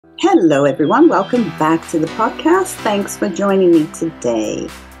Hello, everyone. Welcome back to the podcast. Thanks for joining me today.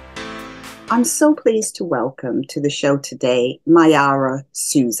 I'm so pleased to welcome to the show today Mayara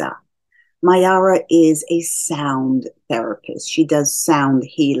Souza. Mayara is a sound therapist. She does sound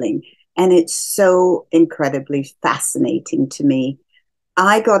healing, and it's so incredibly fascinating to me.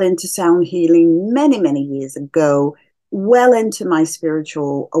 I got into sound healing many, many years ago, well into my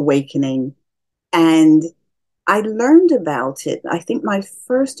spiritual awakening, and I learned about it. I think my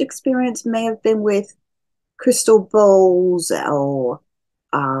first experience may have been with crystal bowls, or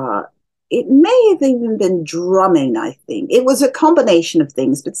uh, it may have even been drumming, I think. It was a combination of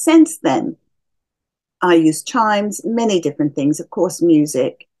things, but since then, I use chimes, many different things, of course,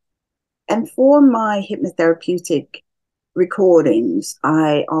 music. And for my hypnotherapeutic recordings,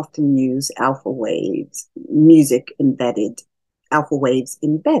 I often use alpha waves, alpha waves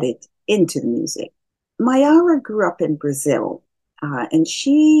embedded into the music. Mayara grew up in Brazil, and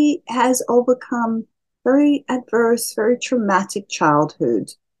she has overcome very adverse, very traumatic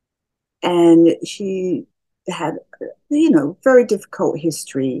childhood. And she had, very difficult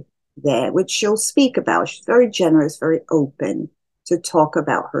history there, which she'll speak about. She's very generous, very open to talk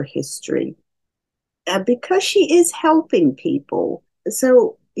about her history. Because she is helping people.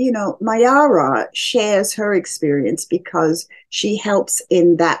 So, Mayara shares her experience because she helps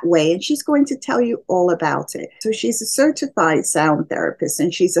in that way, and she's going to tell you all about it. So she's a certified sound therapist,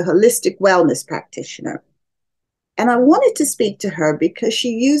 and she's a holistic wellness practitioner. And I wanted to speak to her because she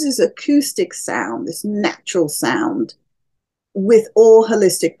uses acoustic sound, this natural sound, with all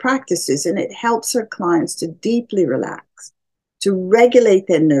holistic practices, and it helps her clients to deeply relax, to regulate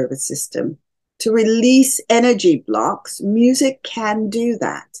their nervous system, to release energy blocks. Music can do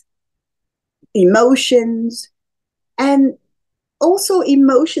that. Emotions, and also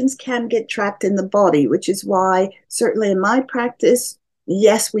emotions can get trapped in the body, which is why certainly in my practice,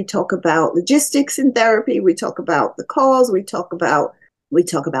 yes, we talk about logistics in therapy, we talk about the cause, we talk about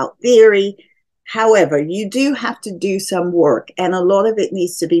theory. However, you do have to do some work, and a lot of it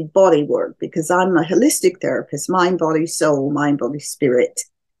needs to be body work because I'm a holistic therapist, mind, body, soul, mind, body, spirit.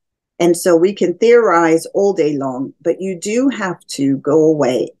 And so we can theorize all day long, but you do have to go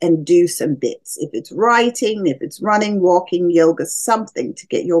away and do some bits. If it's writing, if it's running, walking, yoga, something to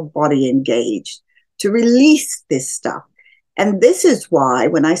get your body engaged, to release this stuff. And this is why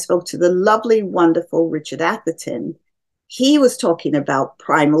when I spoke to the lovely, wonderful Richard Atherton, he was talking about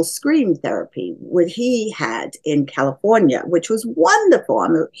primal scream therapy, what he had in California, which was wonderful.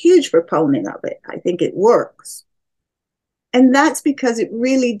 I'm a huge proponent of it. I think it works. And that's because it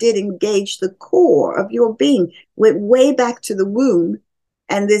really did engage the core of your being, went way back to the womb.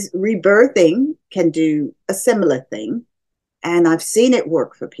 And this rebirthing can do a similar thing. And I've seen it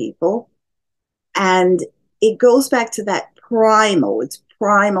work for people. And it goes back to that it's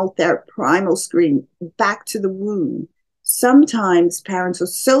primal therapy, primal scream, back to the womb. Sometimes parents are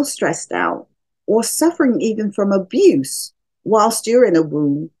so stressed out or suffering even from abuse whilst you're in a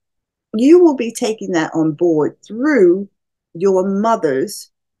womb. You will be taking that on board through your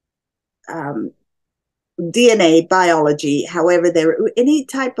mother's DNA, biology, however, there any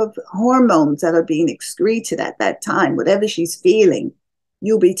type of hormones that are being excreted at that time, whatever she's feeling,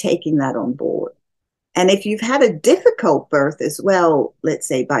 you'll be taking that on board. And if you've had a difficult birth as well, let's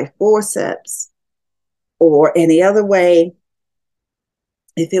say by forceps or any other way,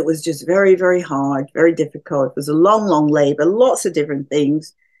 if it was just very, very hard, very difficult, it was a long, long labor, lots of different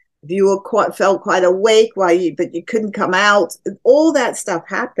things. If you felt quite awake but you couldn't come out, all that stuff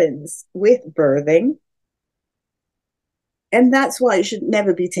happens with birthing. And that's why it should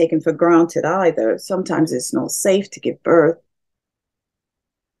never be taken for granted either. Sometimes it's not safe to give birth,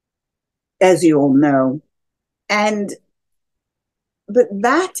 as you all know. But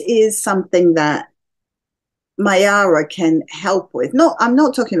that is something that Mayara can help with. No, I'm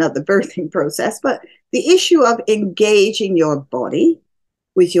not talking about the birthing process, but the issue of engaging your body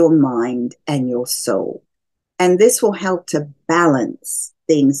with your mind and your soul. And this will help to balance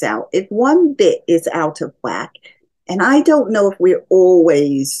things out. If one bit is out of whack, and I don't know if we're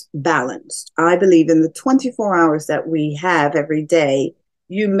always balanced. I believe in the 24 hours that we have every day,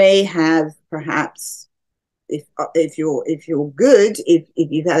 you may have perhaps, if you're good, if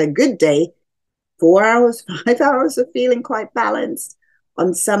you've had a good day, 4 hours, 5 hours of feeling quite balanced.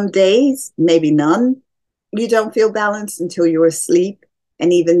 On some days, maybe none. You don't feel balanced until you're asleep.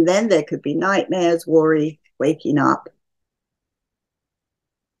 And even then, there could be nightmares, worry, waking up.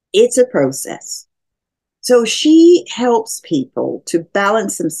 It's a process. So she helps people to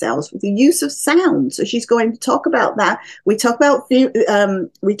balance themselves with the use of sound. So she's going to talk about that. We talk about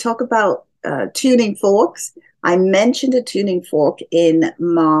tuning forks. I mentioned a tuning fork in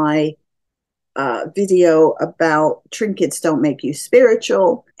my video about trinkets don't make you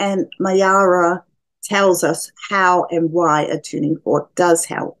spiritual, and Mayara tells us how and why a tuning fork does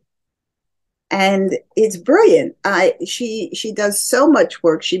help. And it's brilliant. She does so much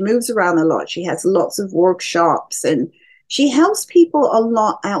work. She moves around a lot. She has lots of workshops, and she helps people a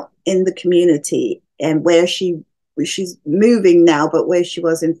lot out in the community and where she's moving now, but where she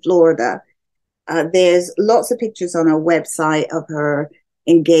was in Florida. There's lots of pictures on her website of her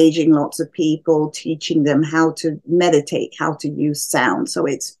engaging lots of people, teaching them how to meditate, how to use sound. So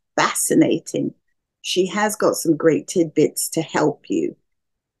it's fascinating. She has got some great tidbits to help you.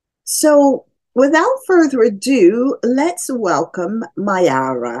 So without further ado, let's welcome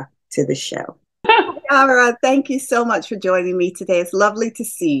Mayara to the show. Mayara, thank you so much for joining me today. It's lovely to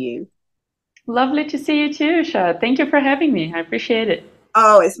see you. Lovely to see you too, Sha. Thank you for having me. I appreciate it.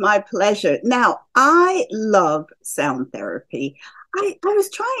 Oh, it's my pleasure. Now, I love sound therapy. I was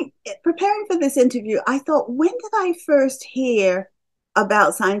preparing for this interview. I thought, when did I first hear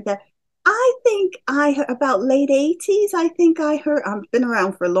about sound therapy? I think about late 80s. I think I heard, I've been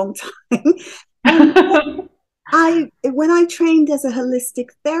around for a long time. And when I trained as a holistic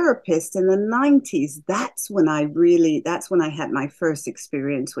therapist in the 90s, that's when I had my first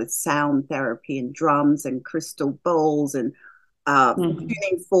experience with sound therapy and drums and crystal bowls and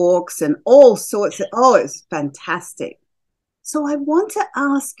tuning forks and all sorts of, oh, it's fantastic. So I want to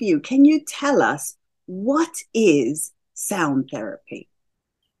ask you, can you tell us what is sound therapy?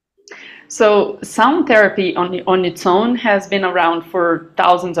 So sound therapy on its own has been around for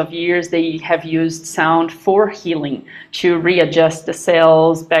thousands of years. They have used sound for healing, to readjust the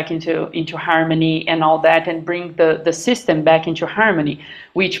cells back into harmony and all that, and bring the system back into harmony,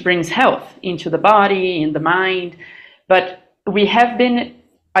 which brings health into the body, in the mind. But we have been,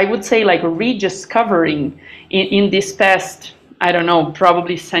 I would say, like rediscovering in this past, I don't know,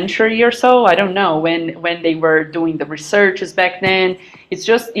 probably century or so. I don't know when they were doing the researches back then. It's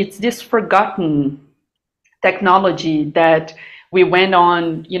this forgotten technology that we went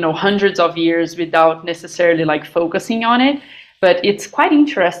on, hundreds of years without necessarily like focusing on it. But it's quite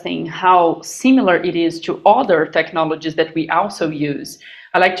interesting how similar it is to other technologies that we also use.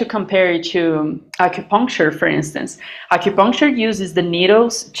 I like to compare it to acupuncture, for instance. Acupuncture uses the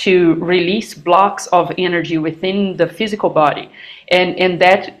needles to release blocks of energy within the physical body. And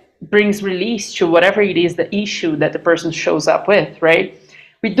that brings release to whatever it is, the issue that the person shows up with, right?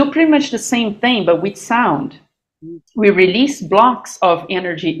 We do pretty much the same thing, but with sound. We release blocks of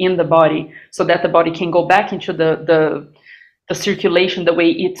energy in the body so that the body can go back into the circulation the way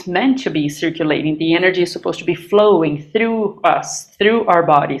it's meant to be circulating. The energy is supposed to be flowing through us, through our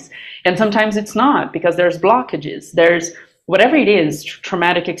bodies. And sometimes it's not, because there's blockages. There's whatever it is,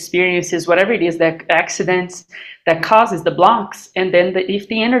 traumatic experiences, whatever it is, that accidents that causes the blocks. And then if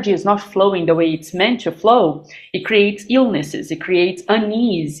the energy is not flowing the way it's meant to flow, it creates illnesses, it creates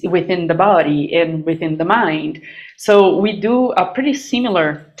unease within the body and within the mind. So we do a pretty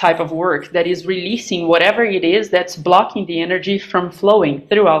similar type of work that is releasing whatever it is that's blocking the energy from flowing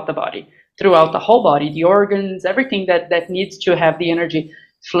throughout the body, throughout the whole body, the organs, everything that needs to have the energy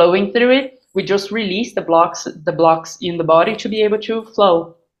flowing through it. We just release the blocks in the body to be able to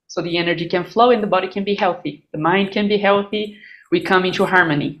flow. So the energy can flow and the body can be healthy. The mind can be healthy. We come into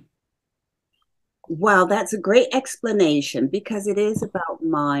harmony. Wow, that's a great explanation, because it is about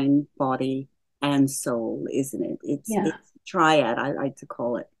mind, body, and soul, isn't it? It's a triad, I like to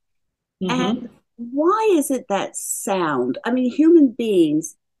call it. And why is it that sound? I mean, human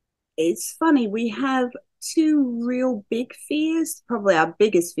beings, it's funny, we have two real big fears. Probably our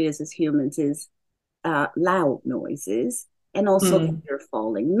biggest fears as humans is loud noises and also fear of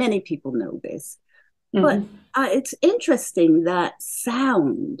falling. Many people know this. But it's interesting that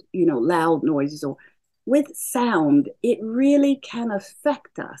sound, loud noises, or with sound, it really can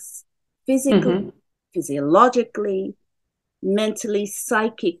affect us physically, physiologically, mentally,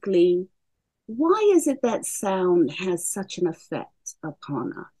 psychically. Why is it that sound has such an effect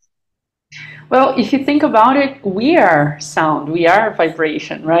upon us? Well, if you think about it, we are sound, we are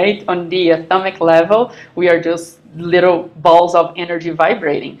vibration, right? On the atomic level, we are just little balls of energy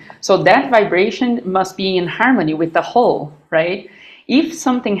vibrating. So that vibration must be in harmony with the whole, right? If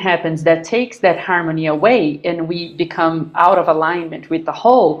something happens that takes that harmony away and we become out of alignment with the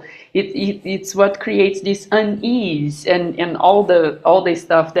whole, it's what creates this unease and all the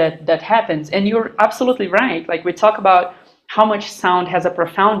stuff that happens. And you're absolutely right. Like, we talk about how much sound has a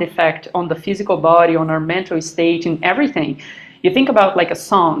profound effect on the physical body, on our mental state, and everything. You think about like a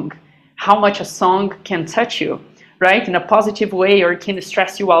song, how much a song can touch you. right, in a positive way, or it can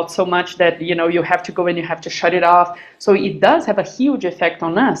stress you out so much that, you know, you have to go and you have to shut it off. So it does have a huge effect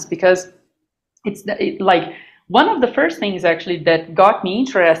on us, because it's like one of the first things actually that got me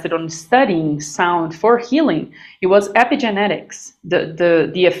interested on studying sound for healing. It was epigenetics,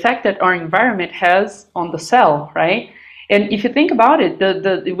 the effect that our environment has on the cell, right? And if you think about it,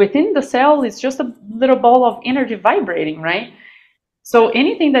 the within the cell is just a little ball of energy vibrating, right? So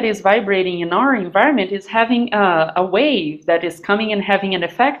anything that is vibrating in our environment is having a wave that is coming and having an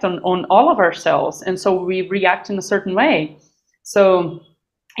effect on all of our cells, and so we react in a certain way. So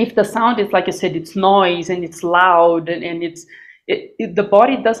if the sound is, like I said, it's noise and it's loud, and the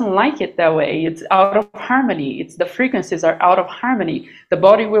body doesn't like it that way. It's out of harmony. The frequencies are out of harmony. The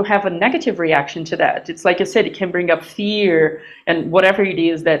body will have a negative reaction to that. It's like I said, it can bring up fear and whatever it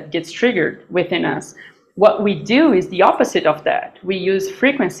is that gets triggered within us. What we do is the opposite of that. We use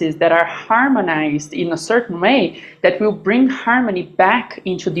frequencies that are harmonized in a certain way that will bring harmony back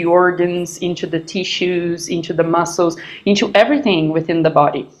into the organs, into the tissues, into the muscles, into everything within the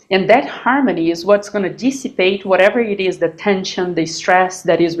body. And that harmony is what's going to dissipate whatever it is, the tension, the stress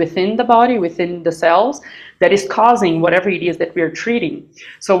that is within the body, within the cells, that is causing whatever it is that we are treating.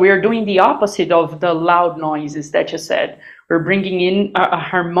 So we are doing the opposite of the loud noises that you said. We're bringing in a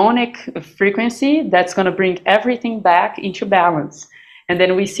harmonic frequency that's going to bring everything back into balance. And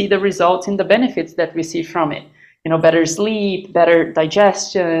then we see the results and the benefits that we see from it. You know, better sleep, better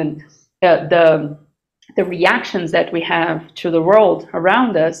digestion, the reactions that we have to the world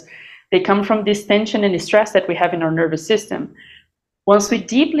around us, they come from this tension and stress that we have in our nervous system. Once we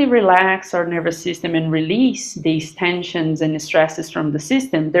deeply relax our nervous system and release these tensions and stresses from the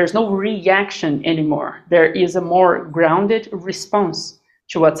system, there's no reaction anymore. There is a more grounded response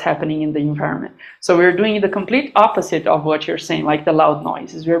to what's happening in the environment. So we're doing the complete opposite of what you're saying, like the loud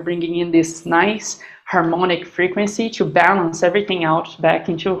noises. We're bringing in this nice harmonic frequency to balance everything out back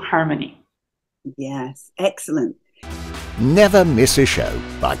into harmony. Yes, excellent. Never miss a show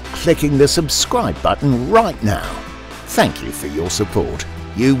by clicking the subscribe button right now. Thank you for your support.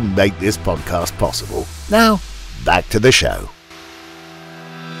 You make this podcast possible. Now, back to the show.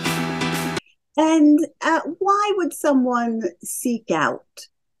 And why would someone seek out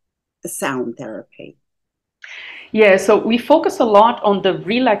sound therapy? Yeah, so we focus a lot on the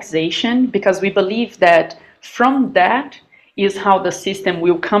relaxation because we believe that from that is how the system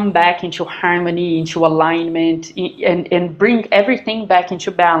will come back into harmony, into alignment, and bring everything back into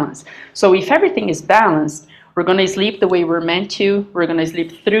balance. So if everything is balanced, we're going to sleep the way we're meant to. We're going to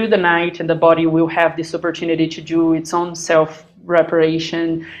sleep through the night, and the body will have this opportunity to do its own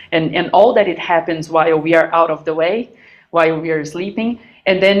self-reparation and all that it happens while we are out of the way, while we are sleeping.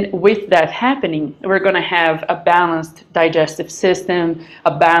 And then with that happening, we're going to have a balanced digestive system,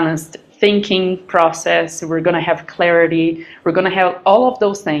 a balanced thinking process. We're going to have clarity. We're going to have all of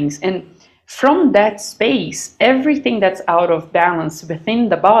those things. And from that space, everything that's out of balance within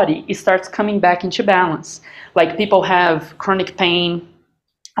the body, it starts coming back into balance. Like people have chronic pain.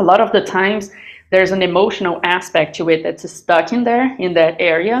 A lot of the times, there's an emotional aspect to it that's stuck in there, in that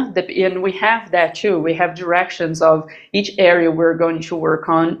area. And we have that too. We have directions of each area we're going to work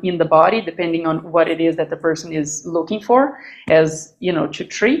on in the body, depending on what it is that the person is looking for, as, you know, to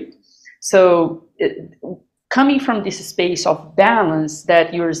treat. So coming from this space of balance,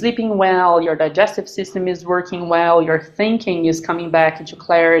 that you're sleeping well, your digestive system is working well, your thinking is coming back into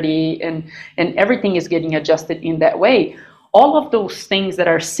clarity, and everything is getting adjusted in that way, all of those things that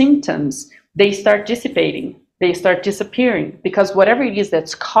are symptoms, they start dissipating, they start disappearing, because whatever it is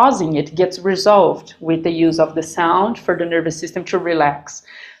that's causing it gets resolved with the use of the sound for the nervous system to relax.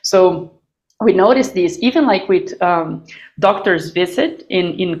 So we notice this even like with doctors' visit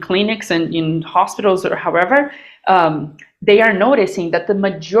in clinics and in hospitals or however, they are noticing that the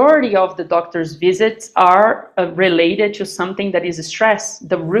majority of the doctor's visits are related to something that is stress.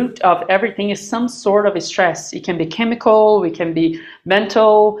 The root of everything is some sort of stress. It can be chemical, it can be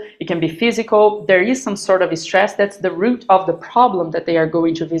mental, it can be physical. There is some sort of stress that's the root of the problem that they are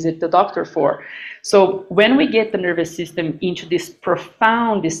going to visit the doctor for. So when we get the nervous system into this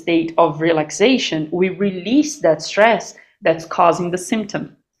profound state of relaxation, we release that stress that's causing the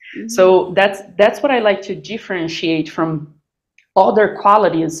symptom. So that's what I like to differentiate from other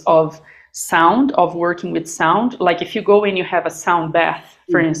qualities of sound, of working with sound. Like if you go and you have a sound bath,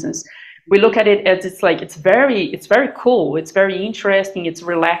 for instance, we look at it as it's very cool, it's very interesting, it's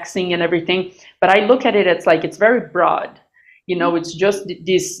relaxing and everything. But I look at it as like it's very broad. You know, it's just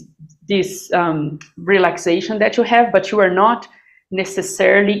this relaxation that you have, but you are not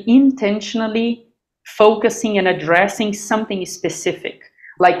necessarily intentionally focusing and addressing something specific.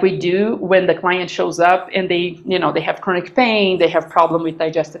 like we do when the client shows up and they, they have chronic pain, they have problem with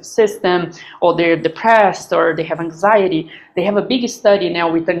digestive system, or they're depressed, or they have anxiety. They have a big study now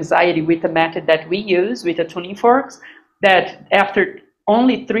with anxiety, with the method that we use with the tuning forks, that after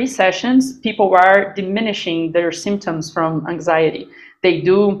only 3 sessions, people are diminishing their symptoms from anxiety.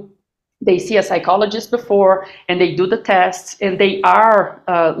 They see a psychologist before, and they do the tests, and they are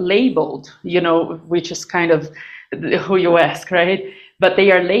labeled, which is kind of who you ask, right? But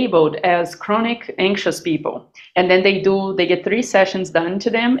they are labeled as chronic anxious people. And then they get 3 sessions done to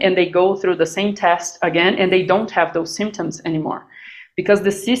them, and they go through the same test again, and they don't have those symptoms anymore. Because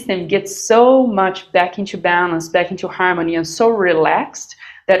the system gets so much back into balance, back into harmony, and so relaxed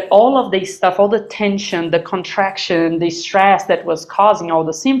that all of this stuff, all the tension, the contraction, the stress that was causing all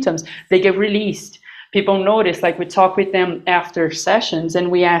the symptoms, they get released. People notice, like we talk with them after sessions and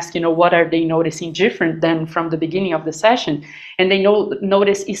we ask, what are they noticing different than from the beginning of the session? And they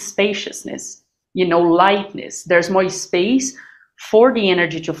notice is spaciousness, lightness. There's more space for the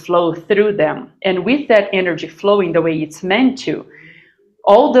energy to flow through them. And with that energy flowing the way it's meant to,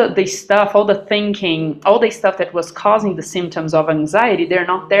 all the stuff, all the thinking, all the stuff that was causing the symptoms of anxiety, they're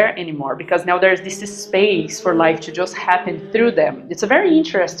not there anymore, because now there's this space for life to just happen through them. It's a very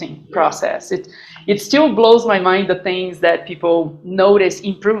interesting process. It still blows my mind, the things that people notice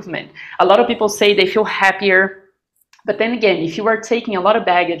improvement. A lot of people say they feel happier, but then again, if you are taking a lot of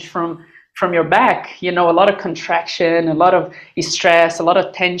baggage from your back, a lot of contraction, a lot of stress, a lot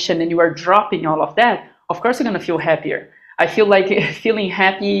of tension, and you are dropping all of that, of course you're going to feel happier. I feel like feeling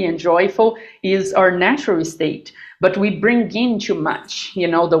happy and joyful is our natural state, but we bring in too much,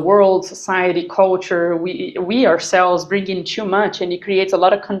 the world, society, culture, we ourselves bring in too much, and it creates a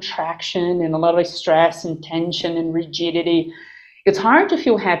lot of contraction and a lot of stress and tension and rigidity. It's hard to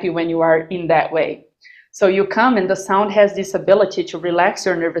feel happy when you are in that way. So you come, and the sound has this ability to relax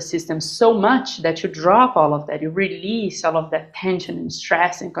your nervous system so much that you drop all of that, you release all of that tension and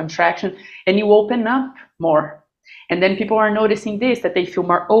stress and contraction, and you open up more. And then people are noticing this, that they feel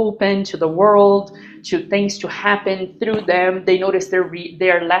more open to the world, to things to happen through them. They notice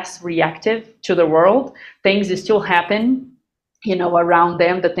they're less reactive to the world. Things still happen, around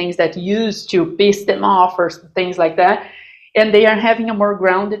them, the things that used to piss them off or things like that. And they are having a more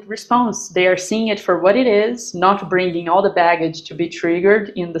grounded response. They are seeing it for what it is, not bringing all the baggage to be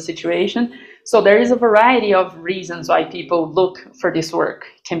triggered in the situation. So there is a variety of reasons why people look for this work.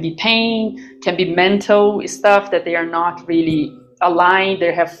 It can be pain, can be mental stuff that they are not really aligned,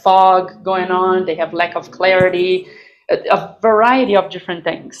 they have fog going on, they have lack of clarity, a variety of different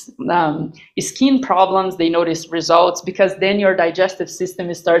things. Skin problems, they notice results, because then your digestive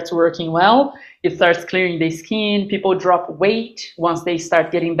system starts working well. It starts clearing the skin. People drop weight once they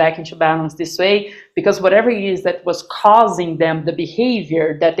start getting back into balance this way, because whatever it is that was causing them the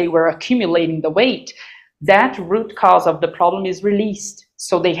behavior that they were accumulating the weight, that root cause of the problem is released.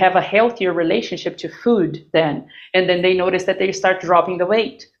 So they have a healthier relationship to food then. And then they notice that they start dropping the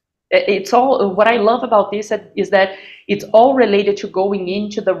weight. It's all, what I love about this is that it's all related to going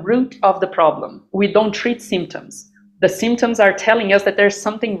into the root of the problem. We don't treat symptoms. The symptoms are telling us that there's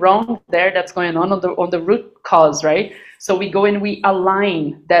something wrong there that's going on the root cause, right? So we go and we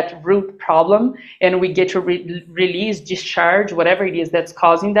align that root problem, and we get to release, discharge, whatever it is that's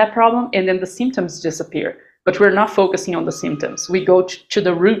causing that problem, and then the symptoms disappear. But we're not focusing on the symptoms. We go to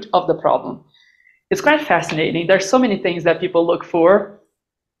the root of the problem. It's quite fascinating. There's so many things that people look for,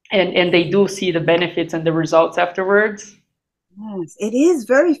 and they do see the benefits and the results afterwards. Yes, it is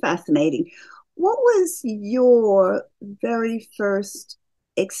very fascinating. What was your very first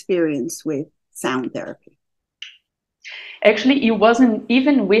experience with sound therapy? Actually, it wasn't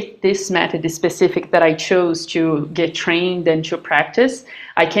even with this method specific that I chose to get trained and to practice.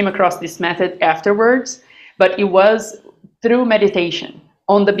 I came across this method afterwards, but it was through meditation.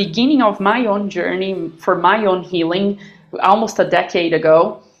 On the beginning of my own journey for my own healing, almost a decade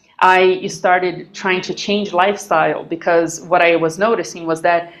ago, I started trying to change lifestyle, because what I was noticing was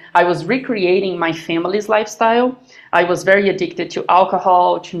that I was recreating my family's lifestyle. I was very addicted to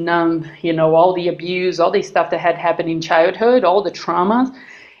alcohol, to numb, all the abuse, all the stuff that had happened in childhood, all the trauma.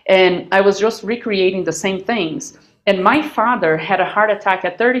 And I was just recreating the same things. And my father had a heart attack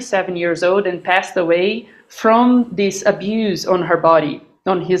at 37 years old and passed away from this abuse on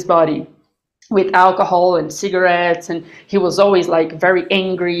his body. With alcohol and cigarettes, and he was always like very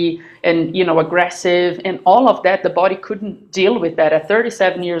angry and aggressive, and all of that, the body couldn't deal with that. At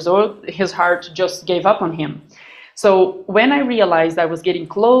 37 years old, his heart just gave up on him. So when I realized I was getting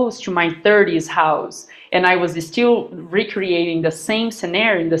close to my 30s house and I was still recreating the same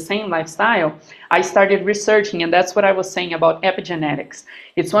scenario, the same lifestyle, I started researching, and that's what I was saying about epigenetics.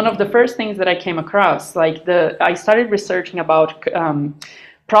 It's one of the first things that I came across. I started researching about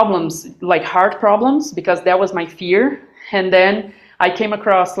problems like heart problems, because that was my fear. And then I came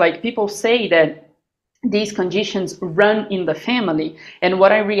across, like, people say that these conditions run in the family. And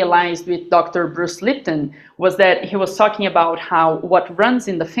what I realized with Dr. Bruce Lipton was that he was talking about how what runs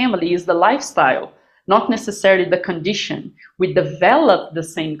in the family is the lifestyle, not necessarily the condition. We develop the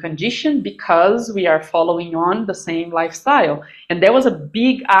same condition because we are following on the same lifestyle. And that was a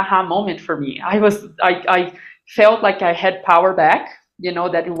big aha moment for me. I felt like I had power back, you know,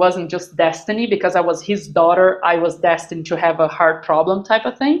 that it wasn't just destiny because I was his daughter, I was destined to have a heart problem type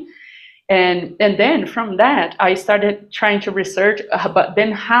of thing. And then from that, I started trying to research, but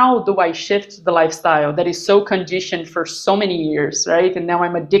then how do I shift the lifestyle that is so conditioned for so many years, right? And now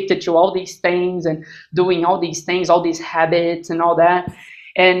I'm addicted to all these things and doing all these things, all these habits and all that.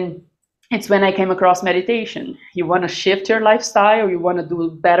 And it's when I came across meditation. You want to shift your lifestyle, you want to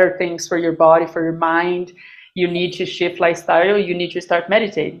do better things for your body, for your mind, you need to shift lifestyle, you need to start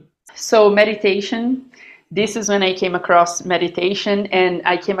meditating. So meditation, this is when I came across meditation, and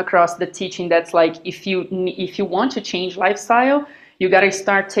I came across the teaching that's like, if you want to change lifestyle, you got to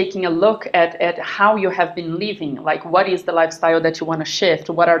start taking a look at how you have been living. Like, what is the lifestyle that you want to shift?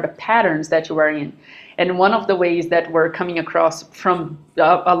 What are the patterns that you are in? And one of the ways that we're coming across from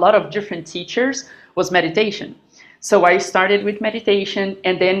a lot of different teachers was meditation. So I started with meditation,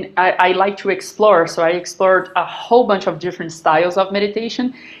 and then I like to explore. So I explored a whole bunch of different styles of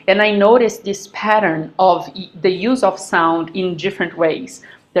meditation, and I noticed this pattern of the use of sound in different ways.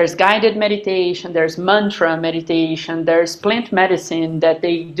 There's guided meditation, there's mantra meditation, there's plant medicine that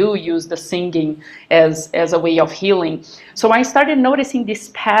they do use the singing as a way of healing. So I started noticing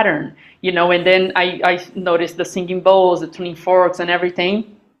this pattern, you know, and then I noticed the singing bowls, the tuning forks and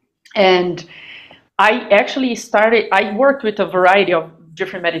everything. And I worked with a variety of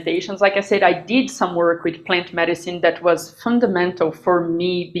different meditations. Like I said, I did some work with plant medicine that was fundamental for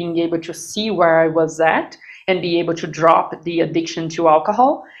me being able to see where I was at and be able to drop the addiction to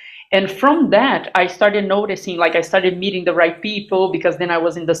alcohol. And from that, I started noticing, like, I started meeting the right people, because then I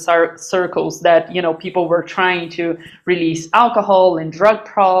was in the circles that, you know, people were trying to release alcohol and drug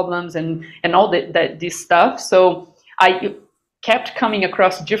problems and all this stuff. So I kept coming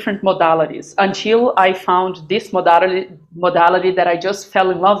across different modalities until I found this modality that I just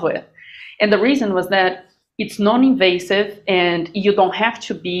fell in love with. And the reason was that it's non-invasive and you don't have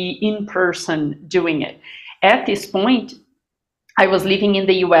to be in person doing it. At this point, I was living in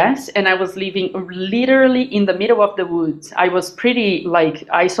the US, and I was living literally in the middle of the woods. I was pretty like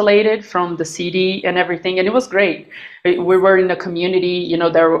isolated from the city and everything, and it was great. We were in a community, you know,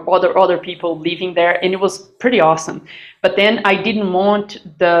 there were other people living there, and it was pretty awesome. But then I didn't want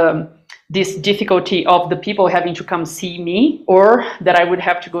this difficulty of the people having to come see me, or that I would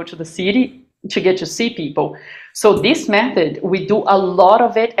have to go to the city to get to see people. So this method, we do a lot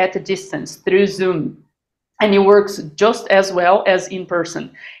of it at a distance through Zoom. And it works just as well as in person.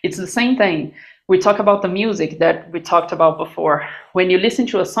 It's the same thing. We talk about the music that we talked about before. When you listen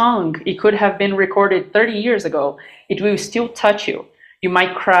to a song, it could have been recorded 30 years ago. It will still touch you. You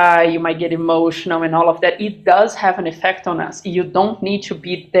might cry, you might get emotional and all of that. It does have an effect on us. You don't need to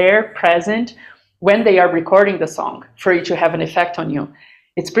be there present when they are recording the song for it to have an effect on you.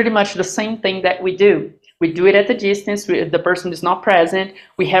 It's pretty much the same thing that we do. We do it at a distance. The person is not present.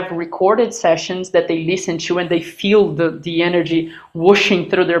 We have recorded sessions that they listen to, and they feel the energy whooshing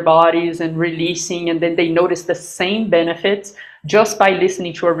through their bodies and releasing, and then they notice the same benefits just by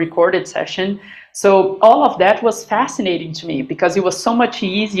listening to a recorded session. So all of that was fascinating to me, because it was so much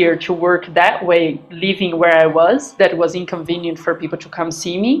easier to work that way, living where I was, that was inconvenient for people to come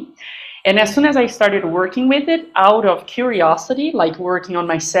see me. And as soon as I started working with it out of curiosity, like working on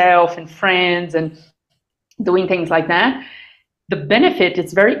myself and friends and doing things like that, the benefit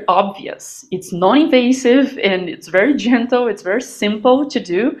is very obvious. It's non-invasive and it's very gentle. It's very simple to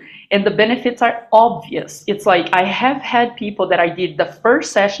do. And the benefits are obvious. It's like, I have had people that I did the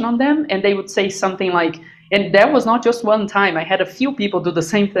first session on them, and they would say something like, and that was not just one time, I had a few people do the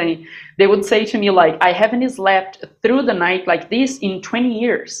same thing. They would say to me like, I haven't slept through the night like this in 20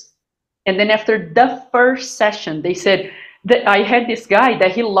 years. And then after the first session, they said, I had this guy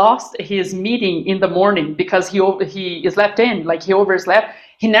that he lost his meeting in the morning because he slept in, like he overslept.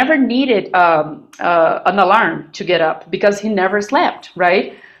 He never needed an alarm to get up because he never slept,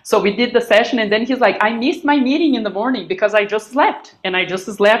 right? So we did the session, and then he's like, I missed my meeting in the morning because I just slept. And I just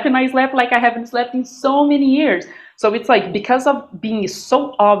slept, and I slept like I haven't slept in so many years. So it's like, because of being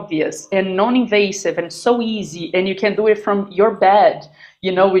so obvious and non-invasive and so easy, and you can do it from your bed,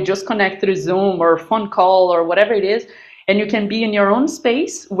 we just connect through Zoom or phone call or whatever it is, and you can be in your own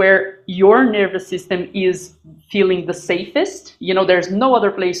space where your nervous system is feeling the safest. There's no other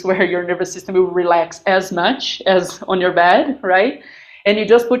place where your nervous system will relax as much as on your bed, right? And you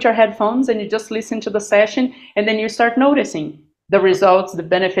just put your headphones and you just listen to the session, and then you start noticing the results, the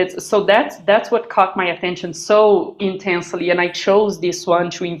benefits. So that's what caught my attention so intensely, and I chose this one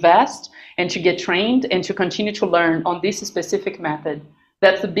to invest and to get trained and to continue to learn on this specific method.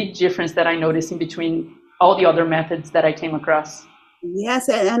 That's the big difference that I noticed in between all the other methods that I came across. Yes,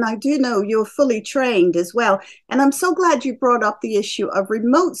 and I do know you're fully trained as well. And I'm so glad you brought up the issue of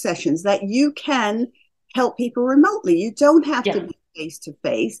remote sessions, that you can help people remotely. You don't have to be face to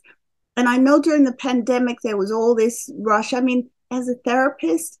face. And I know during the pandemic, there was all this rush. I mean, as a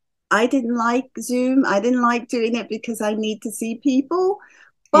therapist, I didn't like Zoom. I didn't like doing it because I need to see people,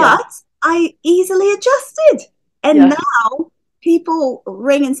 but I easily adjusted. And now people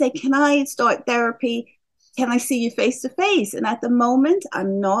ring and say, can I start therapy? Can I see you face to face? And at the moment,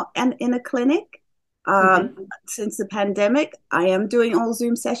 I'm not in a clinic. Since the pandemic, I am doing all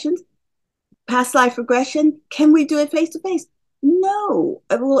Zoom sessions. Past life regression, can we do it face to face? No.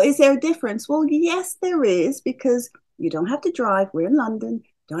 Well, is there a difference? Well, yes, there is, because you don't have to drive. We're in London.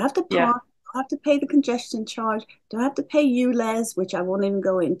 Don't have to park. Don't have to pay the congestion charge. Don't have to pay ULEZ, which I won't even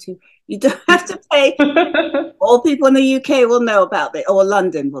go into. You don't have to pay. All people in the UK will know about it, or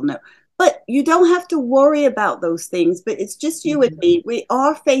London will know. But you don't have to worry about those things. But it's just you and me. We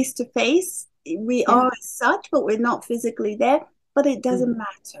are face to face. We are as such, but we're not physically there. But it doesn't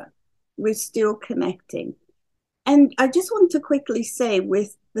matter. We're still connecting. And I just want to quickly say,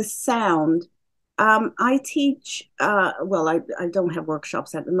 with the sound, I teach, well, I don't have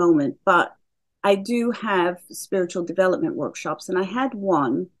workshops at the moment, but I do have spiritual development workshops. And I had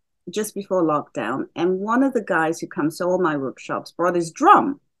one just before lockdown. And one of the guys who comes to all my workshops brought his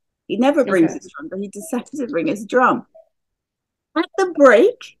drum. He never brings his drum, but he decided to bring his drum. At the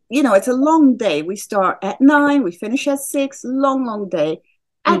break, it's a long day. We start at 9, we finish at 6, long day.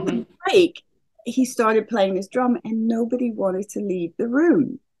 At the break, he started playing his drum, and nobody wanted to leave the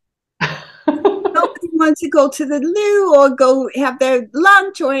room. Nobody wanted to go to the loo or go have their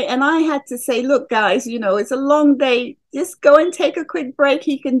lunch, and I had to say, look, guys, it's a long day. Just go and take a quick break.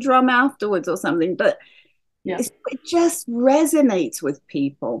 He can drum afterwards or something. But it just resonates with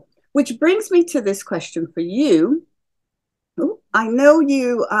people, which brings me to this question for you. Ooh, I know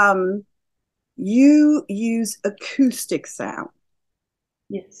you use acoustic sound.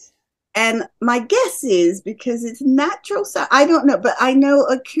 Yes. And my guess is because it's natural sound. I don't know, but I know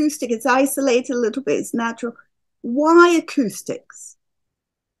acoustic, it's isolated a little bit, it's natural. Why acoustics?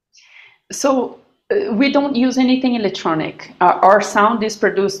 So we don't use anything electronic. Our sound is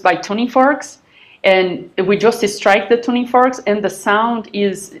produced by tuning forks, and we just strike the tuning forks, and the sound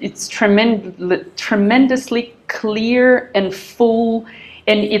it's tremendously clear and full.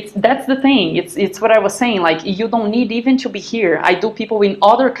 And that's the thing. It's what I was saying. Like, you don't need even to be here. I do people in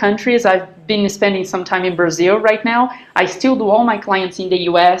other countries. I've been spending some time in Brazil right now. I still do all my clients in the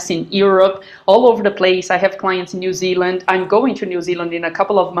US, in Europe, all over the place. I have clients in New Zealand. I'm going to New Zealand in a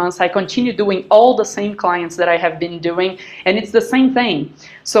couple of months. I continue doing all the same clients that I have been doing, and it's the same thing.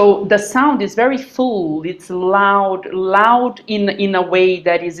 So the sound is very full. It's loud in a way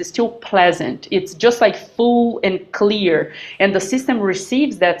that is still pleasant. It's just like full and clear, and the system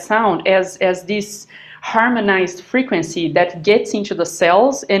receives that sound as this harmonized frequency that gets into the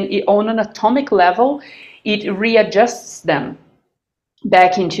cells, and on an atomic level, it readjusts them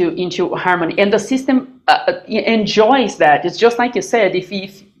back into harmony, and the system enjoys that. It's just like you said,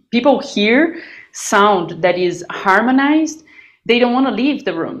 if people hear sound that is harmonized, they don't want to leave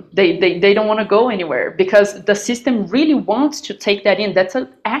the room. They don't want to go anywhere, because the system really wants to take that in. That's an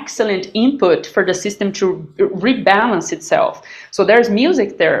excellent input for the system to rebalance itself. So there's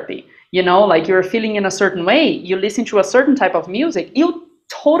music therapy, like you're feeling in a certain way, you listen to a certain type of music, you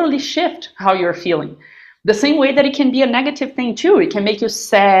totally shift how you're feeling. The same way that it can be a negative thing too. It can make you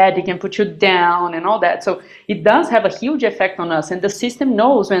sad, it can put you down and all that. So it does have a huge effect on us. And the system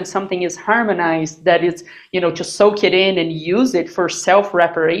knows when something is harmonized, that it's, to soak it in and use it for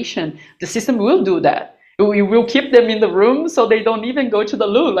self-reparation. The system will do that. We will keep them in the room so they don't even go to the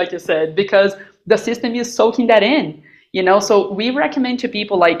loo, like you said, because the system is soaking that in. So we recommend to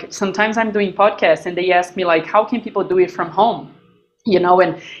people, like, sometimes I'm doing podcasts and they ask me, like, how can people do it from home?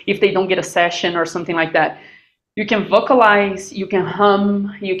 And if they don't get a session or something like that, you can vocalize, you can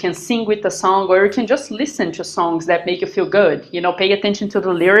hum, you can sing with the song, or you can just listen to songs that make you feel good. You know, pay attention to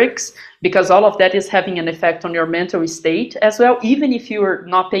the lyrics, because all of that is having an effect on your mental state as well, even if you're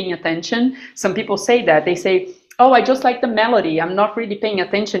not paying attention. Some people say that. They say, oh, I just like the melody, I'm not really paying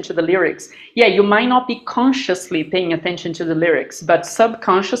attention to the lyrics. Yeah, you might not be consciously paying attention to the lyrics, but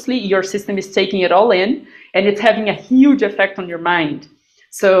subconsciously your system is taking it all in, and it's having a huge effect on your mind.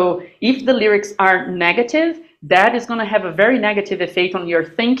 So if the lyrics are negative, that is going to have a very negative effect on your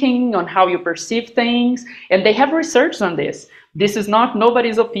thinking, on how you perceive things. And they have research on this. This is not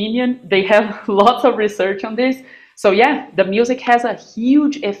nobody's opinion. They have lots of research on this. So yeah, the music has a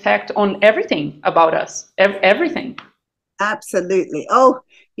huge effect on everything about us, everything. Absolutely. Oh,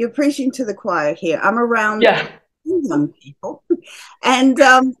 you're preaching to the choir here. I'm around young people. And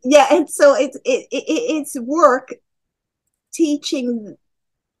yeah, and so it's work teaching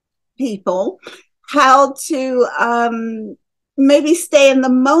people how to maybe stay in the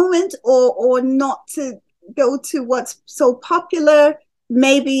moment, or not to go to what's so popular,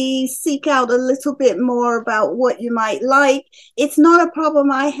 maybe seek out a little bit more about what you might like. It's not a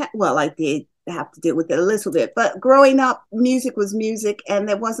problem I had. Well, I did have to deal with it a little bit, but growing up, music was music, and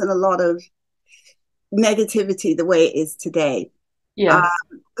there wasn't a lot of negativity the way it is today. Yeah.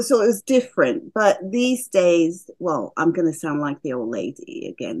 So it was different. But these days, well, I'm going to sound like the old lady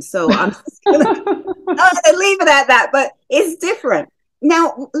again. So I'm just going to leave it at that. But it's different.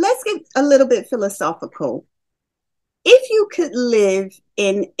 Now, let's get a little bit philosophical. If you could live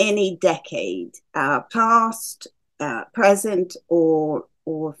in any decade, past, present, or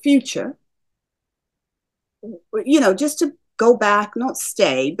future, you know, just to go back, not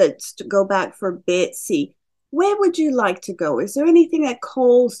stay, but to go back for a bit, see, where would you like to go? Is there anything that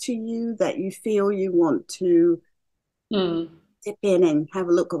calls to you that you feel you want to dip in and have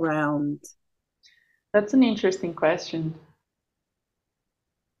a look around? That's an interesting question.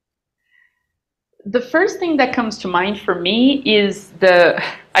 The first thing that comes to mind for me is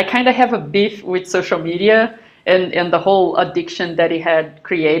I kind of have a beef with social media and the whole addiction that it had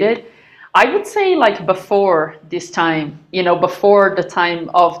created. I would say like before this time, you know, before the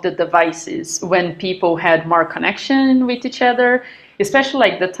time of the devices, when people had more connection with each other, especially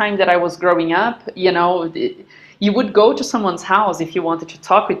like the time that I was growing up, you know, you would go to someone's house if you wanted to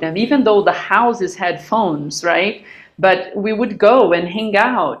talk with them, even though the houses had phones, right? But we would go and hang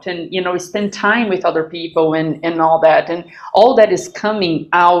out and, you know, spend time with other people and all that. And all that is coming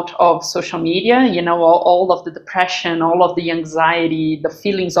out of social media, you know, all of the depression, all of the anxiety, the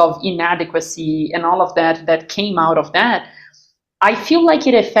feelings of inadequacy and all of that that came out of that. I feel like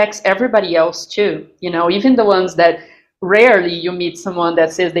it affects everybody else too, you know, even the ones that rarely you meet someone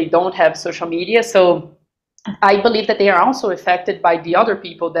that says they don't have social media. So I believe that they are also affected by the other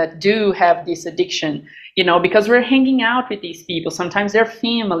people that do have this addiction, you know, because we're hanging out with these people. Sometimes they're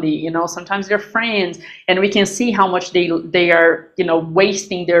family, you know, sometimes they're friends, and we can see how much they are, you know,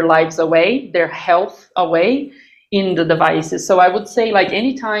 wasting their lives away, their health away in the devices. So I would say like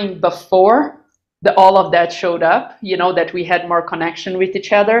anytime before all of that showed up, you know, that we had more connection with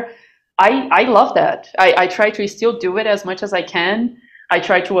each other, I love that. I try to still do it as much as I can. I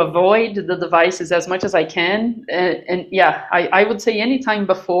try to avoid the devices as much as I can. And yeah, I would say anytime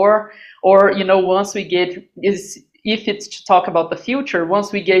before, or, you know, once we get, if it's to talk about the future,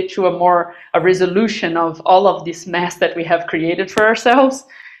 once we get to a resolution of all of this mess that we have created for ourselves,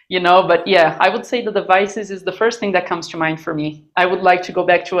 you know. But yeah, I would say the devices is the first thing that comes to mind for me. I would like to go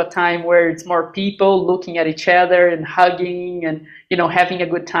back to a time where it's more people looking at each other and hugging and, you know, having a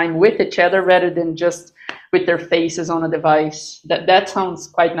good time with each other rather than just with their faces on a device. That sounds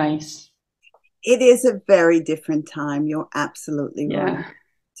quite nice. It is a very different time. You're absolutely right. Yeah.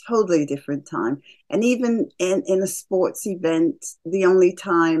 Totally different time. And even in a sports event, the only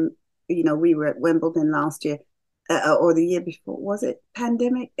time, you know, we were at Wimbledon last year, or the year before, was it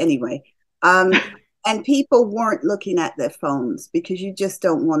pandemic? Anyway, and people weren't looking at their phones because you just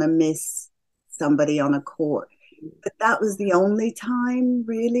don't want to miss somebody on a court. But that was the only time,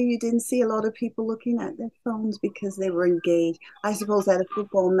 really, you didn't see a lot of people looking at their phones because they were engaged. I suppose at a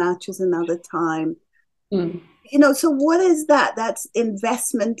football match is another time. You know, so what is that? That's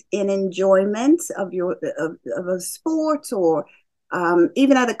investment in enjoyment of a sport, or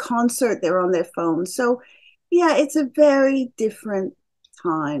even at a concert, they're on their phone. So, yeah, it's a very different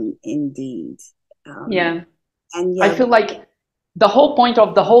time indeed. Yeah. And yeah, I feel like the whole point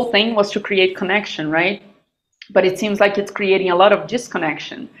of the whole thing was to create connection, right? But it seems like it's creating a lot of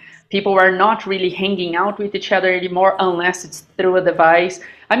disconnection. People are not really hanging out with each other anymore unless it's through a device.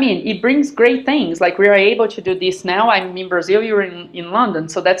 I mean, it brings great things. Like we are able to do this now. I'm in Brazil, you're in London,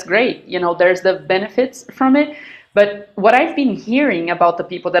 so that's great. You know, there's the benefits from it. But what I've been hearing about the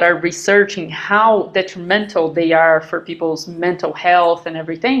people that are researching how detrimental they are for people's mental health and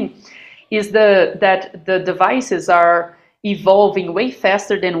everything is that the devices are evolving way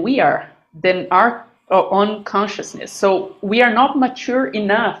faster than we are, than our own consciousness. So we are not mature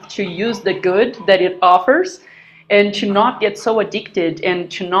enough to use the good that it offers, and to not get so addicted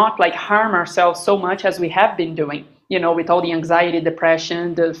and to not like harm ourselves so much as we have been doing, you know, with all the anxiety,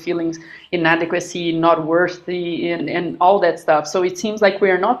 depression, the feelings inadequacy, not worthy, and all that stuff. So it seems like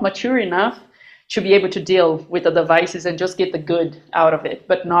we are not mature enough to be able to deal with the devices and just get the good out of it,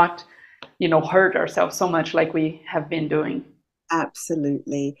 but not, you know, hurt ourselves so much like we have been doing.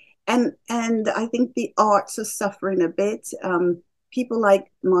 Absolutely. And I think the arts are suffering a bit. People like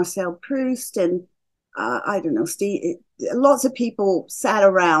Marcel Proust and I don't know, Steve, lots of people sat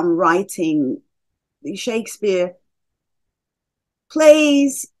around writing Shakespeare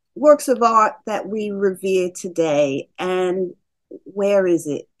plays, works of art that we revere today. And where is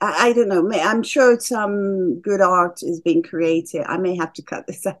it? I don't know. I'm sure some good art is being created. I may have to cut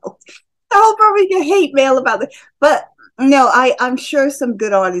this out. I'll probably get hate mail about it. But no, I'm sure some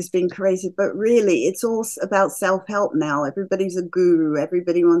good art is being created. But really, it's all about self-help now. Everybody's a guru.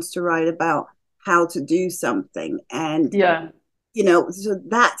 Everybody wants to write about how to do something. And, yeah, you know, so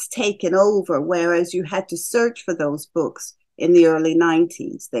that's taken over. Whereas you had to search for those books in the early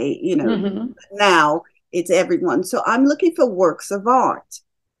 90s. They, you know, now it's everyone. So I'm looking for works of art,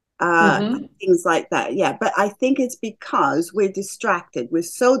 things like that. Yeah. But I think it's because we're distracted. We're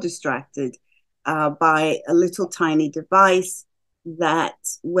so distracted by a little tiny device that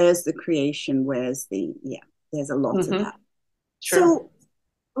where's the creation? Where's the, there's a lot of that. Sure. So,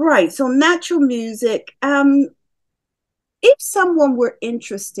 right. So natural music. If someone were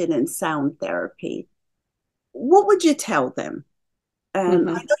interested in sound therapy, what would you tell them? I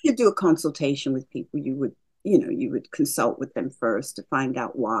know you do a consultation with people. You would consult with them first to find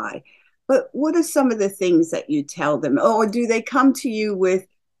out why. But what are some of the things that you tell them? Or do they come to you with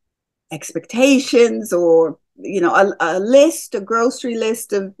expectations or, you know, a list, a grocery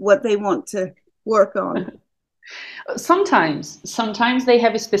list of what they want to work on? Sometimes they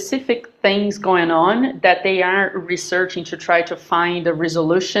have specific things going on that they are researching to try to find a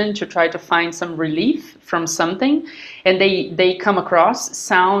resolution, to try to find some relief from something, and they come across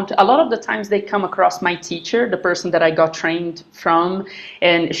sound. A lot of the times they come across my teacher, the person that I got trained from,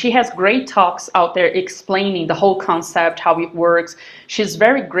 and she has great talks out there explaining the whole concept, how it works. She's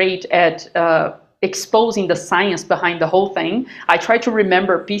very great at exposing the science behind the whole thing. I try to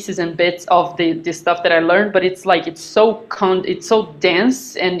remember pieces and bits of the stuff that I learned, but it's like it's so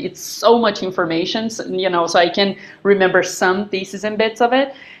dense and it's so much information, you know, so I can remember some pieces and bits of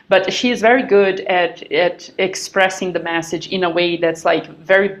it. But she is very good at expressing the message in a way that's like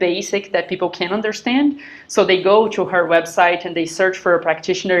very basic that people can understand. So they go to her website and they search for a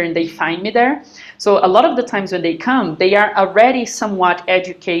practitioner and they find me there. So a lot of the times when they come, they are already somewhat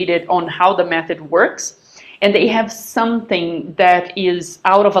educated on how the method works. And they have something that is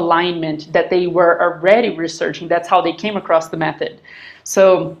out of alignment that they were already researching. That's how they came across the method.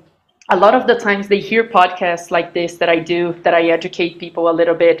 So a lot of the times they hear podcasts like this that I do, that I educate people a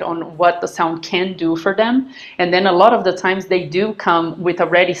little bit on what the sound can do for them. And then a lot of the times they do come with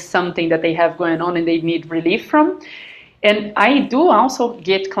already something that they have going on and they need relief from. And I do also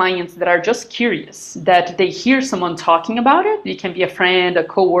get clients that are just curious, that they hear someone talking about it. It can be a friend, a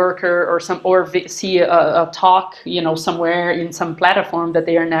coworker, or see a talk, you know, somewhere in some platform that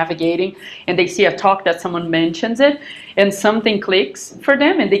they are navigating, and they see a talk that someone mentions it, and something clicks for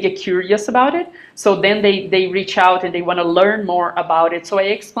them, and they get curious about it. So then they reach out and they want to learn more about it. So I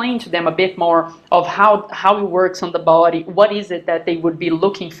explain to them a bit more of how it works on the body. What is it that they would be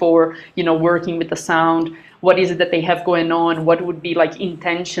looking for, you know, working with the sound? What is it that they have going on? What would be like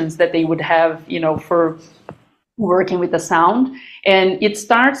intentions that they would have, you know, for working with the sound? And it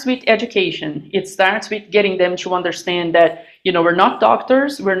starts with education. It starts with getting them to understand that, you know, we're not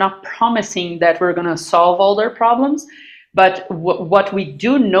doctors. We're not promising that we're going to solve all their problems. But what we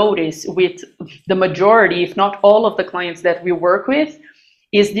do notice with the majority, if not all of the clients that we work with,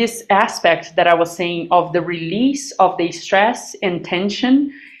 is this aspect that I was saying of the release of the stress and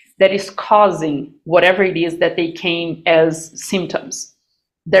tension that is causing whatever it is that they came as symptoms.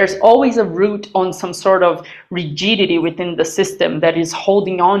 There's always a root on some sort of rigidity within the system that is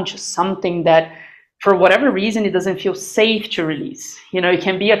holding on to something that, for whatever reason, it doesn't feel safe to release. You know, it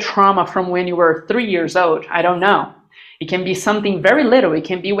can be a trauma from when you were 3 years old. I don't know. It can be something very little. It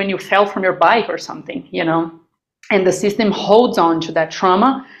can be when you fell from your bike or something, and the system holds on to that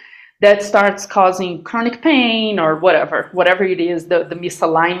trauma that starts causing chronic pain or whatever it is, the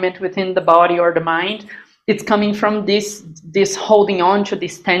misalignment within the body or the mind. It's coming from this holding on to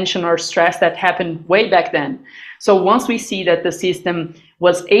this tension or stress that happened way back then. So once we see that the system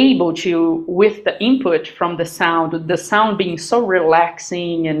was able to, with the input from the sound being so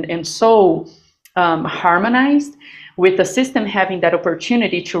relaxing and so harmonized, with the system having that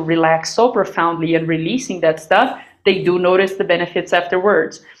opportunity to relax so profoundly and releasing that stuff, they do notice the benefits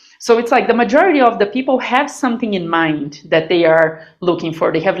afterwards. So it's like the majority of the people have something in mind that they are looking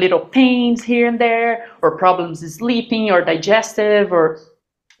for. They have little pains here and there, or problems sleeping or digestive, or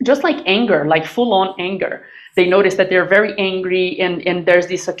just like anger, like full-on anger. They notice that they're very angry, and there's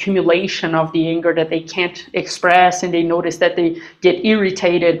this accumulation of the anger that they can't express, and they notice that they get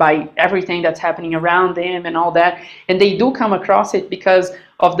irritated by everything that's happening around them and all that. And they do come across it because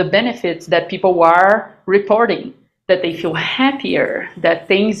of the benefits that people are reporting, that they feel happier, that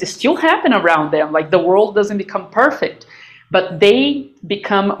things still happen around them, like the world doesn't become perfect, but they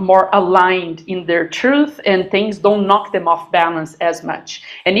become more aligned in their truth, and things don't knock them off balance as much.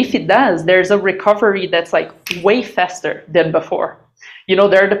 And if it does, there's a recovery that's like way faster than before.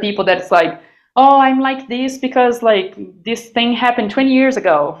 There are the people that's like, oh, I'm like this because like this thing happened 20 years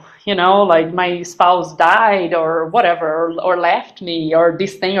ago, like my spouse died or whatever, or left me, or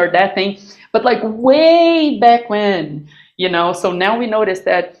this thing or that thing, but like way back when, so now we notice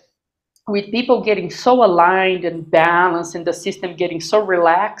that with people getting so aligned and balanced and the system getting so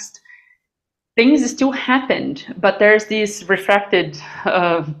relaxed, things still happened, but there's this refracted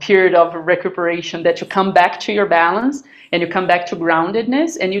period of recuperation that you come back to your balance and you come back to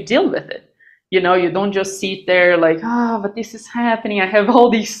groundedness and you deal with it. You don't just sit there like, but this is happening. I have all